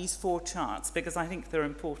highlight these 4 charts because I think they're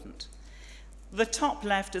important. The top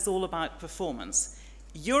left is all about performance.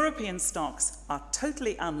 European stocks are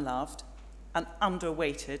totally unloved and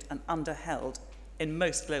underweighted and underheld in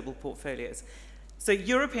most global portfolios. So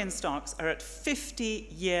European stocks are at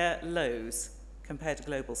 50-year lows compared to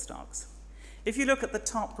global stocks. If you look at the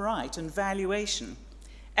top right and valuation,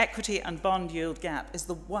 equity and bond yield gap is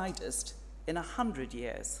the widest in 100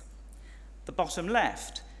 years. The bottom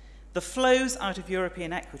left, the flows out of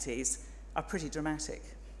European equities are pretty dramatic.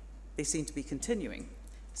 They seem to be continuing.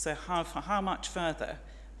 So how much further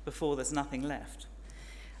before there's nothing left?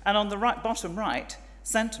 And on the bottom right,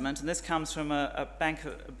 sentiment, and this comes from a Bank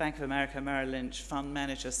of America Merrill Lynch fund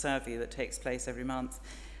manager survey that takes place every month,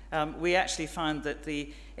 we actually found that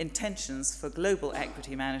the intentions for global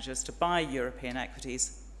equity managers to buy European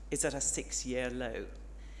equities is at a 6-year low.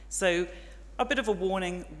 So a bit of a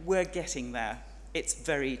warning, we're getting there. It's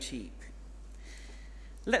very cheap.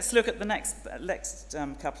 Let's look at the next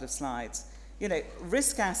couple of slides. You know,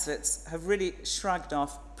 risk assets have really shrugged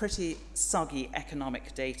off pretty soggy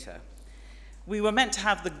economic data. We were meant to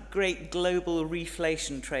have the great global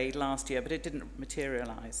reflation trade last year, but it didn't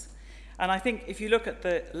materialize. And I think if you look at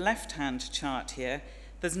the left-hand chart here,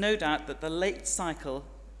 there's no doubt that the late cycle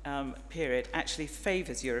period actually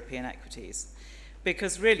favors European equities,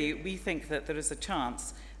 because really we think that there is a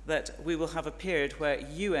chance that we will have a period where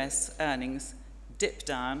US earnings dip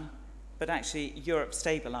down, but actually Europe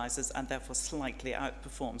stabilizes and therefore slightly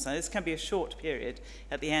outperforms. Now, this can be a short period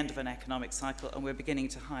at the end of an economic cycle, and we're beginning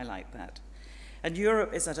to highlight that. And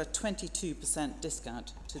Europe is at a 22%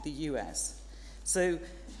 discount to the US. So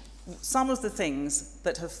some of the things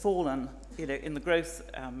that have fallen, you know, in the growth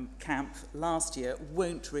camp last year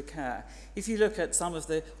won't recur. If you look at some of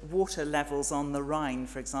the water levels on the Rhine,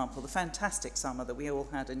 for example, the fantastic summer that we all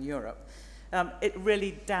had in Europe, it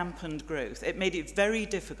really dampened growth. It made it very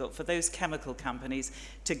difficult for those chemical companies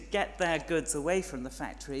to get their goods away from the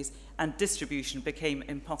factories, and distribution became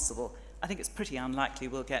impossible. I think it's pretty unlikely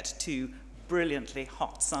we'll get 2 brilliantly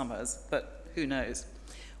hot summers, but who knows.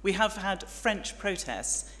 We have had French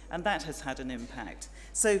protests, and that has had an impact.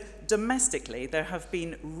 So domestically, there have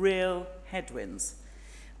been real headwinds.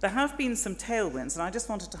 There have been some tailwinds, and I just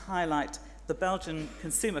wanted to highlight the Belgian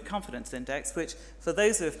Consumer Confidence Index, which, for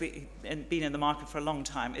those who have been in the market for a long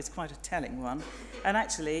time, is quite a telling one. And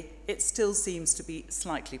actually, it still seems to be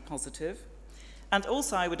slightly positive. And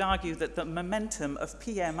also, I would argue that the momentum of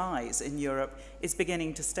PMIs in Europe is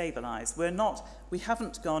beginning to stabilize. We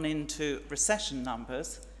haven't gone into recession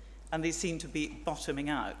numbers, and they seem to be bottoming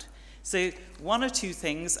out. So 1 or 2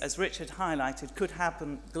 things, as Richard highlighted, could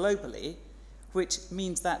happen globally, which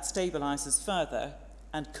means that stabilizes further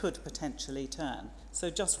and could potentially turn. So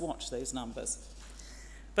just watch those numbers.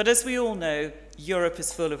 But as we all know, Europe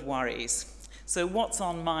is full of worries. So what's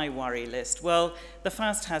on my worry list? Well, the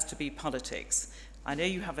first has to be politics. I know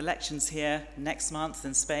you have elections here next month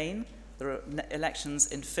in Spain. There are elections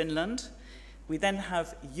in Finland. We then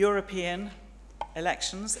have European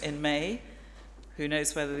elections in May. Who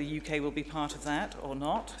knows whether the UK will be part of that or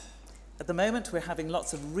not? At the moment, we're having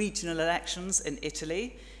lots of regional elections in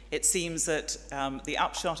Italy. It seems that the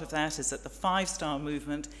upshot of that is that the five-star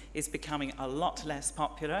movement is becoming a lot less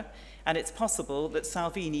popular, and it's possible that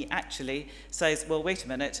Salvini actually says, well, wait a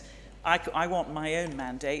minute, I want my own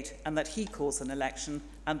mandate, and that he calls an election,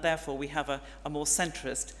 and therefore we have a more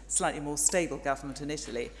centrist, slightly more stable government in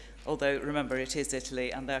Italy, although, remember, it is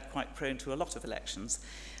Italy, and they're quite prone to a lot of elections.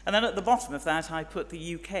 And then at the bottom of that, I put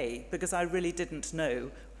the UK, because I really didn't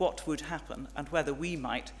know what would happen and whether we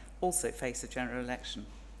might also face a general election.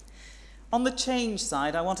 On the change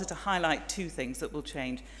side, I wanted to highlight 2 things that will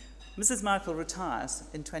change. Mrs. Merkel retires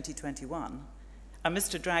in 2021, and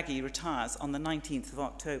Mr. Draghi retires on the 19th of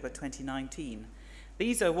October 2019.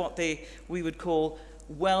 These are what we would call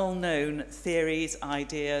well-known theories,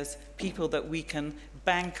 ideas, people that we can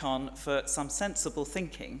bank on for some sensible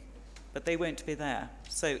thinking, but they won't be there.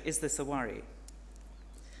 So is this a worry?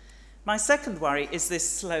 My second worry is this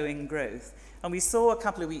slowing growth. And we saw a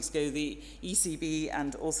couple of weeks ago the ECB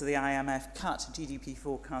and also the IMF cut GDP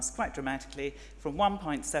forecasts quite dramatically from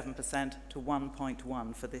 1.7% to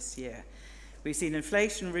 1.1% for this year. We've seen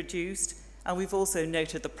inflation reduced, and we've also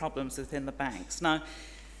noted the problems within the banks. Now,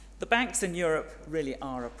 the banks in Europe really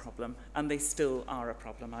are a problem, and they still are a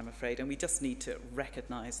problem, I'm afraid, and we just need to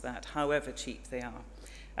recognize that, however cheap they are.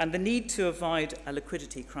 And the need to avoid a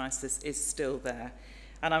liquidity crisis is still there.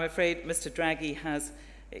 And I'm afraid Mr. Draghi has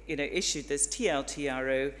issued this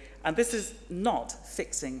TLTRO, and this is not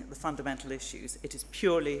fixing the fundamental issues. It is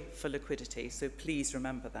purely for liquidity, so please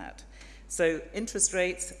remember that. So interest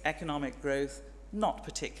rates, economic growth, not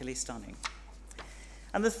particularly stunning.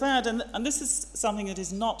 And the third, and this is something that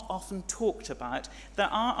is not often talked about, there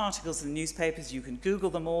are articles in the newspapers, you can Google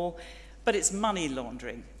them all, but it's money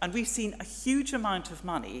laundering. And we've seen a huge amount of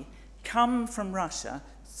money come from Russia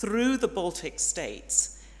through the Baltic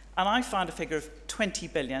states. And I found a figure of 20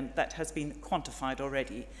 billion that has been quantified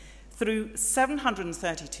already through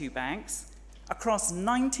 732 banks across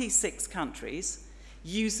 96 countries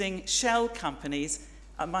using shell companies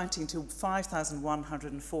amounting to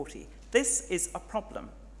 5,140. This is a problem.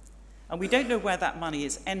 And we don't know where that money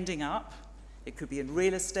is ending up. It could be in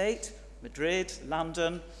real estate, Madrid,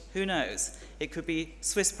 London, who knows? It could be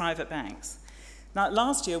Swiss private banks. Now,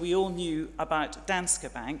 last year we all knew about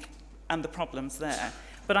Danske Bank and the problems there.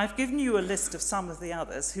 But I've given you a list of some of the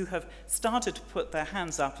others who have started to put their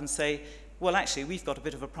hands up and say, well, actually, we've got a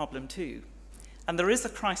bit of a problem too. And there is a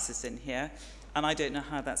crisis in here, and I don't know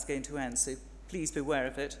how that's going to end, so please beware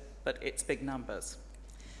of it, but it's big numbers.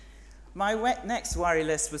 My next worry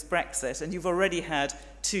list was Brexit, and you've already had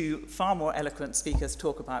 2 far more eloquent speakers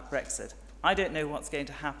talk about Brexit. I don't know what's going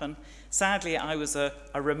to happen. Sadly, I was a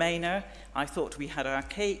Remainer. I thought we had our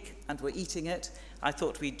cake and were eating it. I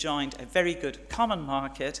thought we'd joined a very good common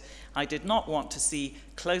market. I did not want to see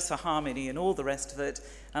closer harmony and all the rest of it.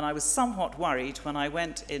 And I was somewhat worried when I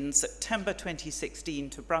went in September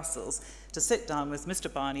 2016 to Brussels to sit down with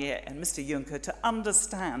Mr. Barnier and Mr. Juncker to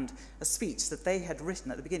understand a speech that they had written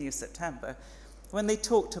at the beginning of September when they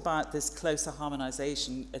talked about this closer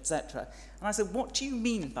harmonization, etc. And I said, what do you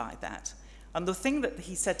mean by that? And the thing that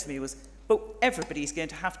he said to me was, but everybody's going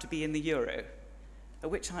to have to be in the euro. At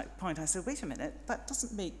which point I said, wait a minute, that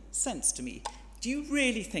doesn't make sense to me. Do you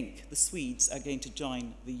really think the Swedes are going to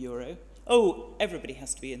join the euro? Oh, everybody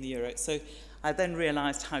has to be in the euro. So I then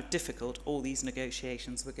realized how difficult all these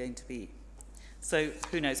negotiations were going to be. So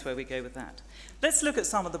who knows where we go with that. Let's look at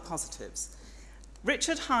some of the positives.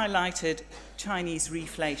 Richard highlighted Chinese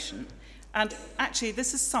reflation, and actually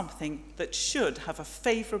this is something that should have a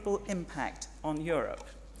favourable impact on Europe.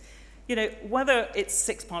 You know, whether it's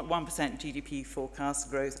 6.1% GDP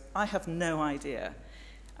forecast growth, I have no idea.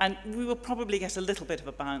 And we will probably get a little bit of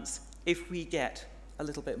a bounce if we get a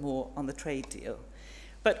little bit more on the trade deal.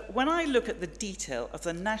 But when I look at the detail of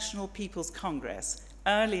the National People's Congress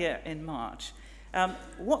earlier in March,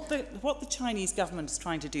 what the Chinese government is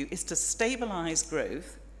trying to do is to stabilize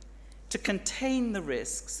growth, to contain the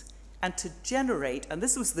risks, and to generate, and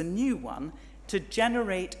this was the new one, to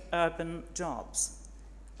generate urban jobs.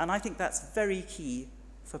 And I think that's very key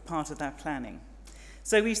for part of that planning.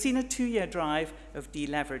 So we've seen a 2-year drive of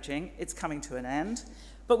deleveraging. It's coming to an end.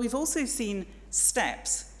 But we've also seen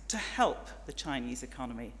steps to help the Chinese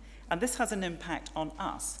economy. And this has an impact on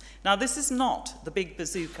us. Now, this is not the big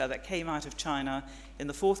bazooka that came out of China in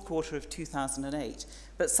the fourth quarter of 2008.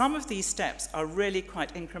 But some of these steps are really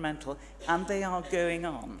quite incremental, and they are going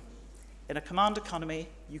on. In a command economy,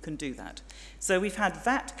 you can do that. So we've had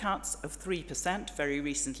VAT cuts of 3% very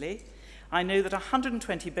recently. I know that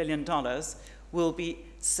 $120 billion will be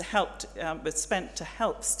spent to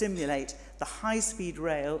help stimulate the high-speed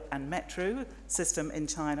rail and metro system in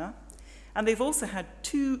China. And they've also had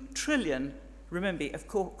 2 trillion renminbi of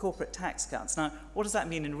corporate tax cuts. Now, what does that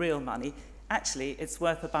mean in real money? Actually, it's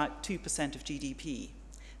worth about 2% of GDP.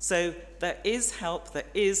 So there is help, there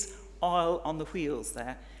is oil on the wheels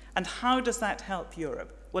there. And how does that help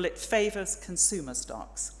Europe? Well, it favours consumer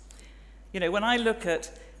stocks. You know, when I look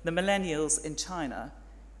at the millennials in China,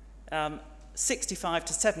 65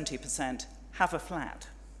 to 70% have a flat.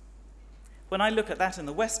 When I look at that in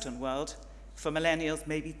the Western world, for millennials,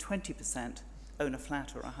 maybe 20% own a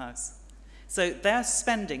flat or a house. So their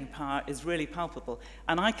spending power is really palpable.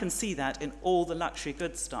 And I can see that in all the luxury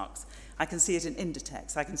goods stocks. I can see it in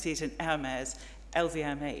Inditex. I can see it in Hermes,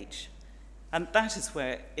 LVMH. And that is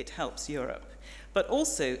where it helps Europe. But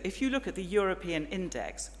also, if you look at the European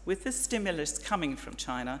index, with this stimulus coming from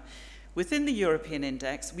China, within the European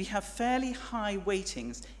index, we have fairly high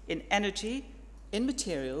weightings in energy, in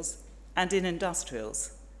materials, and in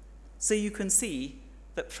industrials. So you can see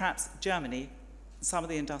that perhaps Germany, some of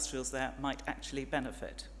the industrials there, might actually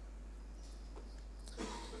benefit.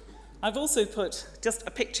 I've also put just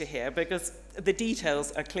a picture here because the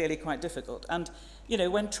details are clearly quite difficult. And, you know,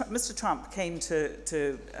 when Mr. Trump came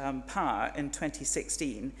to power in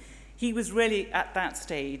 2016, he was really at that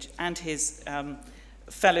stage, and his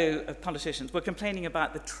fellow politicians were complaining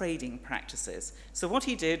about the trading practices. So what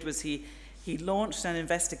he did was he launched an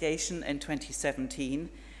investigation in 2017,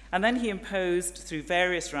 and then he imposed, through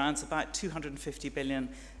various rounds, about $250 billion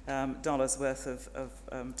worth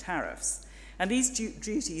of tariffs. And these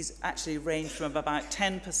duties actually range from about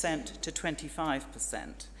 10% to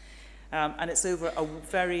 25%. And it's over a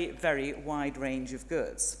very, very wide range of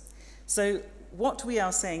goods. So what we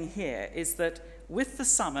are saying here is that with the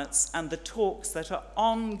summits and the talks that are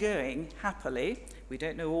ongoing happily, we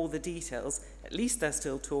don't know all the details, at least they're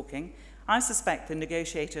still talking, I suspect the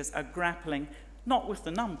negotiators are grappling not with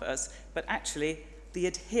the numbers, but actually the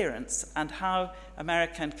adherence and how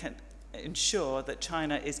America can ensure that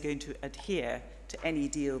China is going to adhere to any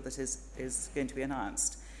deal that is going to be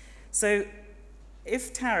announced. So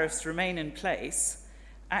if tariffs remain in place,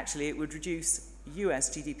 actually it would reduce US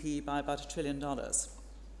GDP by about $1 trillion.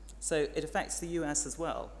 So it affects the US as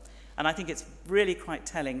well. And I think it's really quite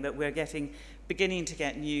telling that we're beginning to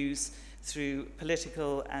get news through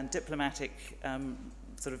political and diplomatic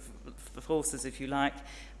sort of forces, if you like,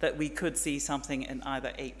 that we could see something in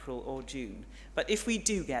either April or June. But if we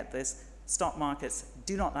do get this, stock markets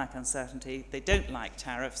do not like uncertainty, they don't like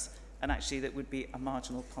tariffs, and actually that would be a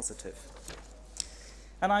marginal positive.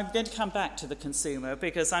 And I'm going to come back to the consumer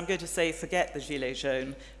because I'm going to say forget the Gilets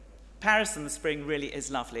jaunes. Paris in the spring really is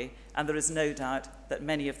lovely, and there is no doubt that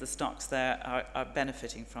many of the stocks there are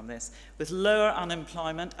benefiting from this. With lower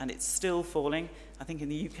unemployment, and it's still falling, I think in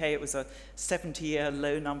the UK it was a 70-year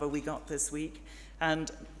low number we got this week, and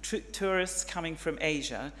tourists coming from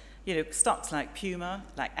Asia, you know, stocks like Puma,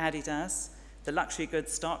 like Adidas, the luxury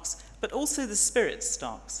goods stocks, but also the spirits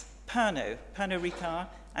stocks, Pernod Ricard,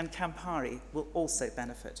 and Campari will also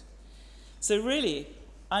benefit. So really,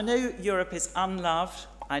 I know Europe is unloved,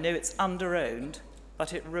 I know it's under-owned,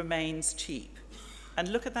 but it remains cheap. And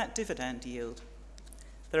look at that dividend yield.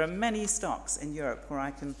 There are many stocks in Europe where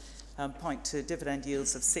I can point to dividend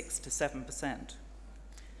yields of 6 to 7%.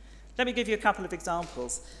 Let me give you a couple of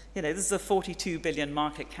examples. You know, this is a 42 billion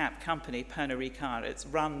market cap company, Pernod Ricard. It's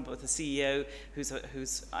run with a CEO who's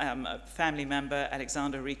a family member,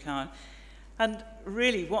 Alexander Ricard. And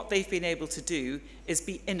really what they've been able to do is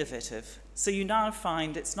be innovative. So you now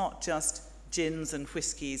find it's not just gins and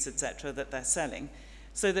whiskies, etc., that they're selling.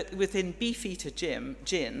 So that within Beefeater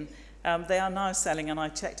gin, they are now selling, and I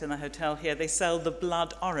checked in the hotel here, they sell the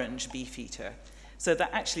blood orange Beefeater. So they're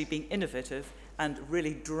actually being innovative and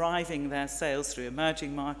really driving their sales through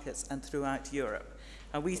emerging markets and throughout Europe.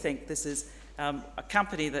 And we think this is a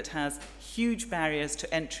company that has huge barriers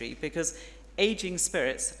to entry because aging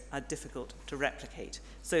spirits are difficult to replicate.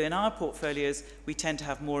 So in our portfolios, we tend to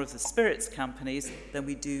have more of the spirits companies than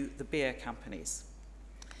we do the beer companies.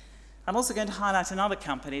 I'm also going to highlight another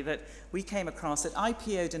company that we came across that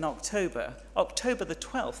IPO'd in October the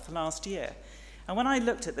 12th last year. And when I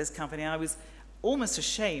looked at this company, I was almost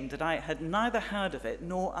ashamed that I had neither heard of it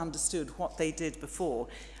nor understood what they did before.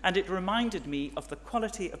 And it reminded me of the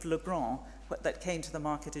quality of Legrand that came to the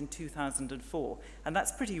market in 2004. And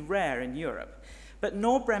that's pretty rare in Europe. But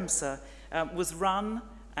Knorr-Bremse was run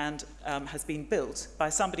and has been built by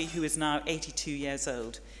somebody who is now 82 years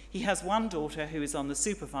old. He has one daughter who is on the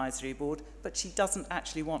supervisory board, but she doesn't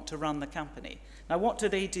actually want to run the company. Now, what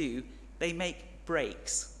do? They make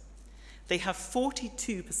brakes. They have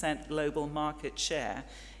 42% global market share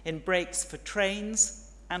in brakes for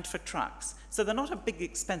trains and for trucks. So they're not a big,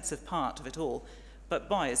 expensive part of it all, but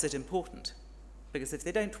boy, is it important. Because if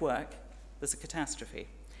they don't work, there's a catastrophe.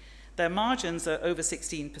 Their margins are over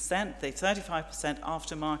 16%. They've 35%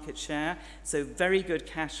 aftermarket share, so very good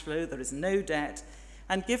cash flow. There is no debt.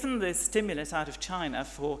 And given the stimulus out of China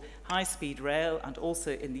for high-speed rail and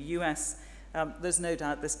also in the US, there's no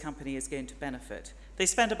doubt this company is going to benefit. They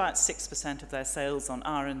spend about 6% of their sales on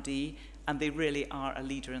R&D, and they really are a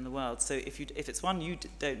leader in the world. So if it's one you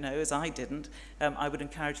don't know, as I didn't, I would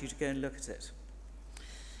encourage you to go and look at it.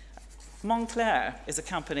 Moncler is a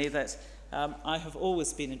company that I have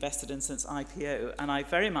always been invested in since IPO, and I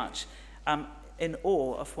very much am in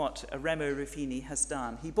awe of what Remo Ruffini has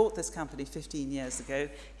done. He bought this company 15 years ago.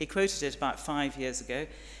 He quoted it about 5 years ago.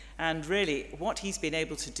 And really, what he's been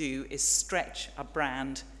able to do is stretch a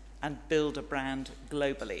brand and build a brand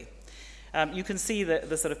globally. You can see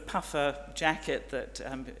the sort of puffer jacket that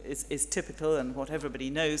is typical and what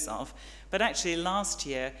everybody knows of. But actually, last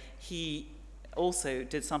year, he also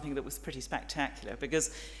did something that was pretty spectacular, because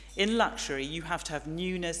in luxury, you have to have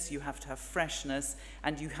newness, you have to have freshness,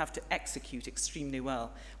 and you have to execute extremely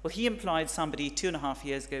well. Well, he employed somebody 2.5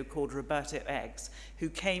 years ago called Roberto Eggs, who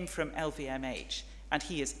came from LVMH, and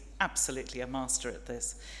he is absolutely a master at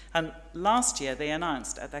this. And last year, they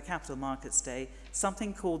announced at their Capital Markets Day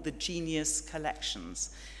something called the Genius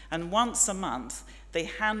Collections. And once a month, they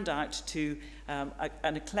hand out to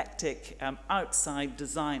an eclectic outside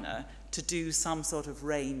designer to do some sort of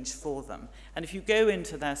range for them. And if you go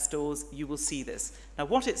into their stores, you will see this. Now,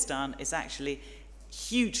 what it's done is actually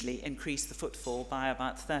hugely increase the footfall by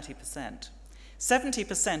about 30%.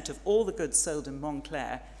 70% of all the goods sold in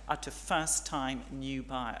Moncler are to first-time new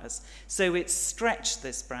buyers. So it's stretched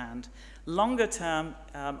this brand. Longer term,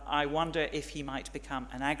 I wonder if he might become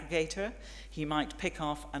an aggregator. He might pick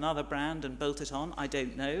off another brand and bolt it on. I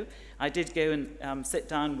don't know. I did go and sit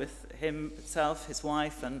down with himself, his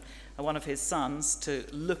wife, and one of his sons to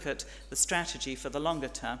look at the strategy for the longer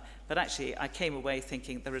term. But actually, I came away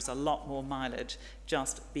thinking there is a lot more mileage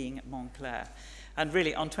just being at Moncler. And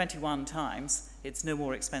really, on 21 times, it's no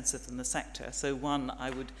more expensive than the sector. So one I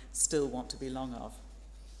would still want to be long of.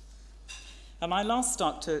 And my last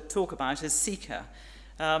stock to talk about is Sika.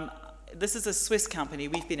 This is a Swiss company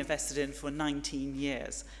we've been invested in for 19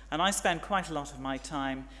 years. And I spend quite a lot of my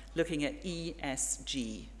time looking at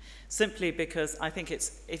ESG, simply because I think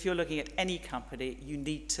if you're looking at any company, you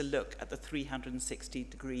need to look at the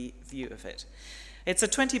 360-degree view of it. It's a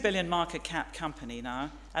 20 billion market cap company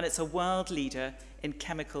now, and it's a world leader in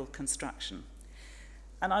chemical construction.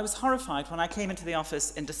 And I was horrified when I came into the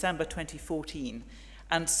office in December 2014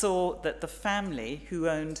 and saw that the family who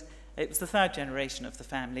owned, it was the third generation of the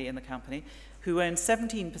family in the company, who owned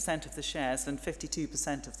 17% of the shares and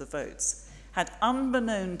 52% of the votes, had,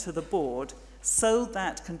 unbeknown to the board, sold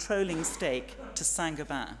that controlling stake to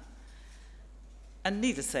Saint-Gobain. And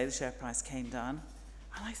needless to say, the share price came down.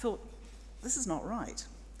 And I thought, this is not right.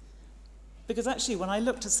 Because actually, when I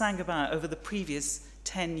looked at Saint-Gobain over the previous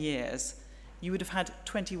 10 years, you would have had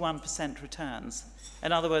 21% returns.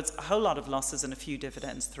 In other words, a whole lot of losses and a few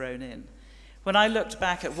dividends thrown in. When I looked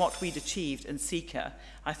back at what we'd achieved in Sika,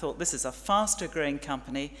 I thought this is a faster growing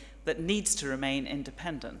company that needs to remain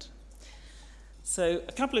independent. So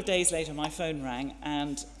a couple of days later, my phone rang,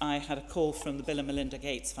 and I had a call from the Bill and Melinda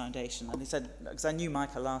Gates Foundation. And he said, because I knew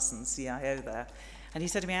Michael Larson, CIO there, and he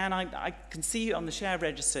said to me, Anne, I can see on the share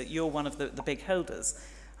register you're one of the big holders.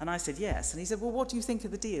 And I said, yes. And he said, well, what do you think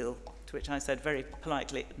of the deal? To which I said very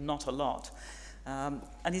politely, not a lot. And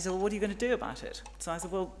he said, well, what are you going to do about it? So I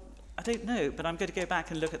said, well, I don't know, but I'm going to go back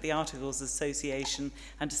and look at the Articles of Association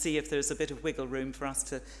and to see if there's a bit of wiggle room for us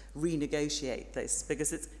to renegotiate this,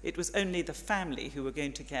 because it was only the family who were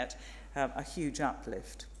going to get a huge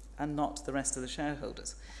uplift and not the rest of the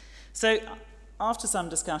shareholders. So after some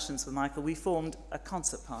discussions with Michael, we formed a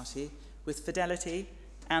concert party with Fidelity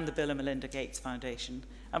and the Bill and Melinda Gates Foundation.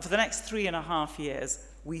 And for the next 3.5 years,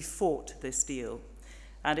 we fought this deal.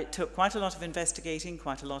 And it took quite a lot of investigating,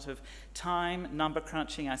 quite a lot of time, number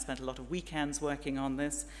crunching. I spent a lot of weekends working on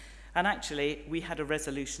this. And actually, we had a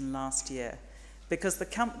resolution last year. Because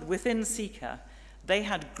within Sika, they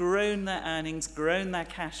had grown their earnings, grown their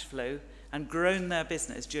cash flow, and grown their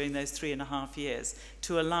business during those 3.5 years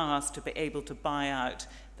to allow us to be able to buy out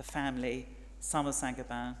the family, Summer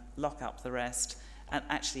Saint-Gobain, lock up the rest, and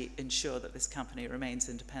actually ensure that this company remains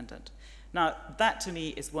independent. Now, that to me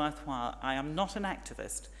is worthwhile. I am not an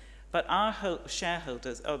activist, but our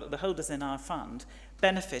shareholders, or the holders in our fund,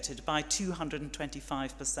 benefited by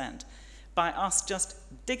 225% by us just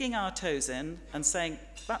digging our toes in and saying,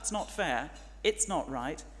 that's not fair, it's not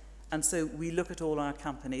right. And so we look at all our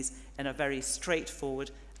companies in a very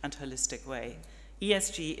straightforward and holistic way.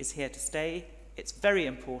 ESG is here to stay. It's very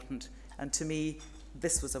important. And to me,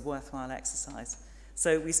 this was a worthwhile exercise.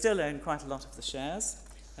 So we still own quite a lot of the shares,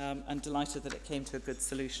 and delighted that it came to a good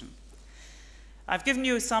solution. I've given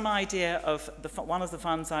you some idea of one of the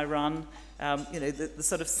funds I run, the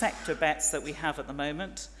sort of sector bets that we have at the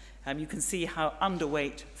moment. You can see how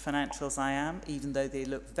underweight financials I am, even though they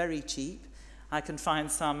look very cheap. I can find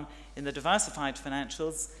some in the diversified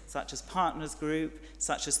financials, such as Partners Group,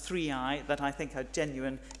 such as 3i, that I think are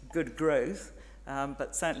genuine good growth,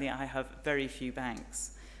 but certainly I have very few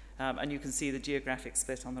banks. And you can see the geographic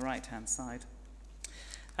split on the right-hand side.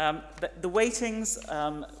 The weightings,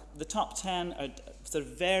 the top 10 are sort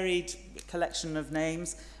of varied collection of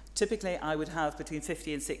names. Typically, I would have between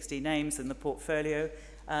 50 and 60 names in the portfolio,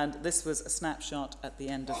 and this was a snapshot at the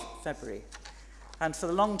end of February. And for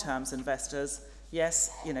the long-term investors,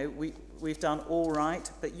 yes, we've done all right,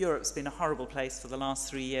 but Europe's been a horrible place for the last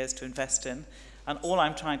 3 years to invest in. And all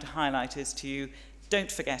I'm trying to highlight is to you,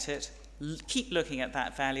 don't forget it. Keep looking at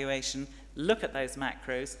that valuation. Look at those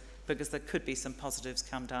macros, because there could be some positives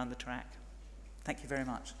come down the track. Thank you very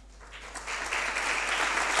much.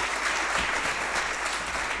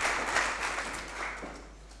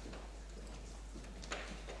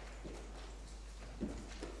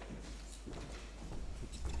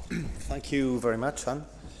 Thank you very much, Anne.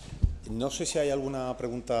 No sé si hay alguna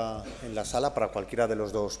pregunta en la sala para cualquiera de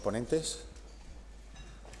los dos ponentes.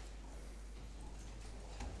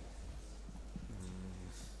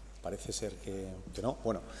 Parece ser que no.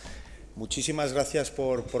 Bueno, muchísimas gracias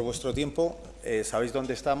por vuestro tiempo. Sabéis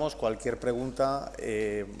dónde estamos. Cualquier pregunta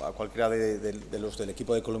a cualquiera de los del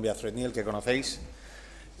equipo de Columbia Threadneedle que conocéis.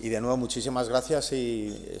 Y de nuevo, muchísimas gracias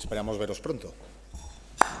y esperamos veros pronto.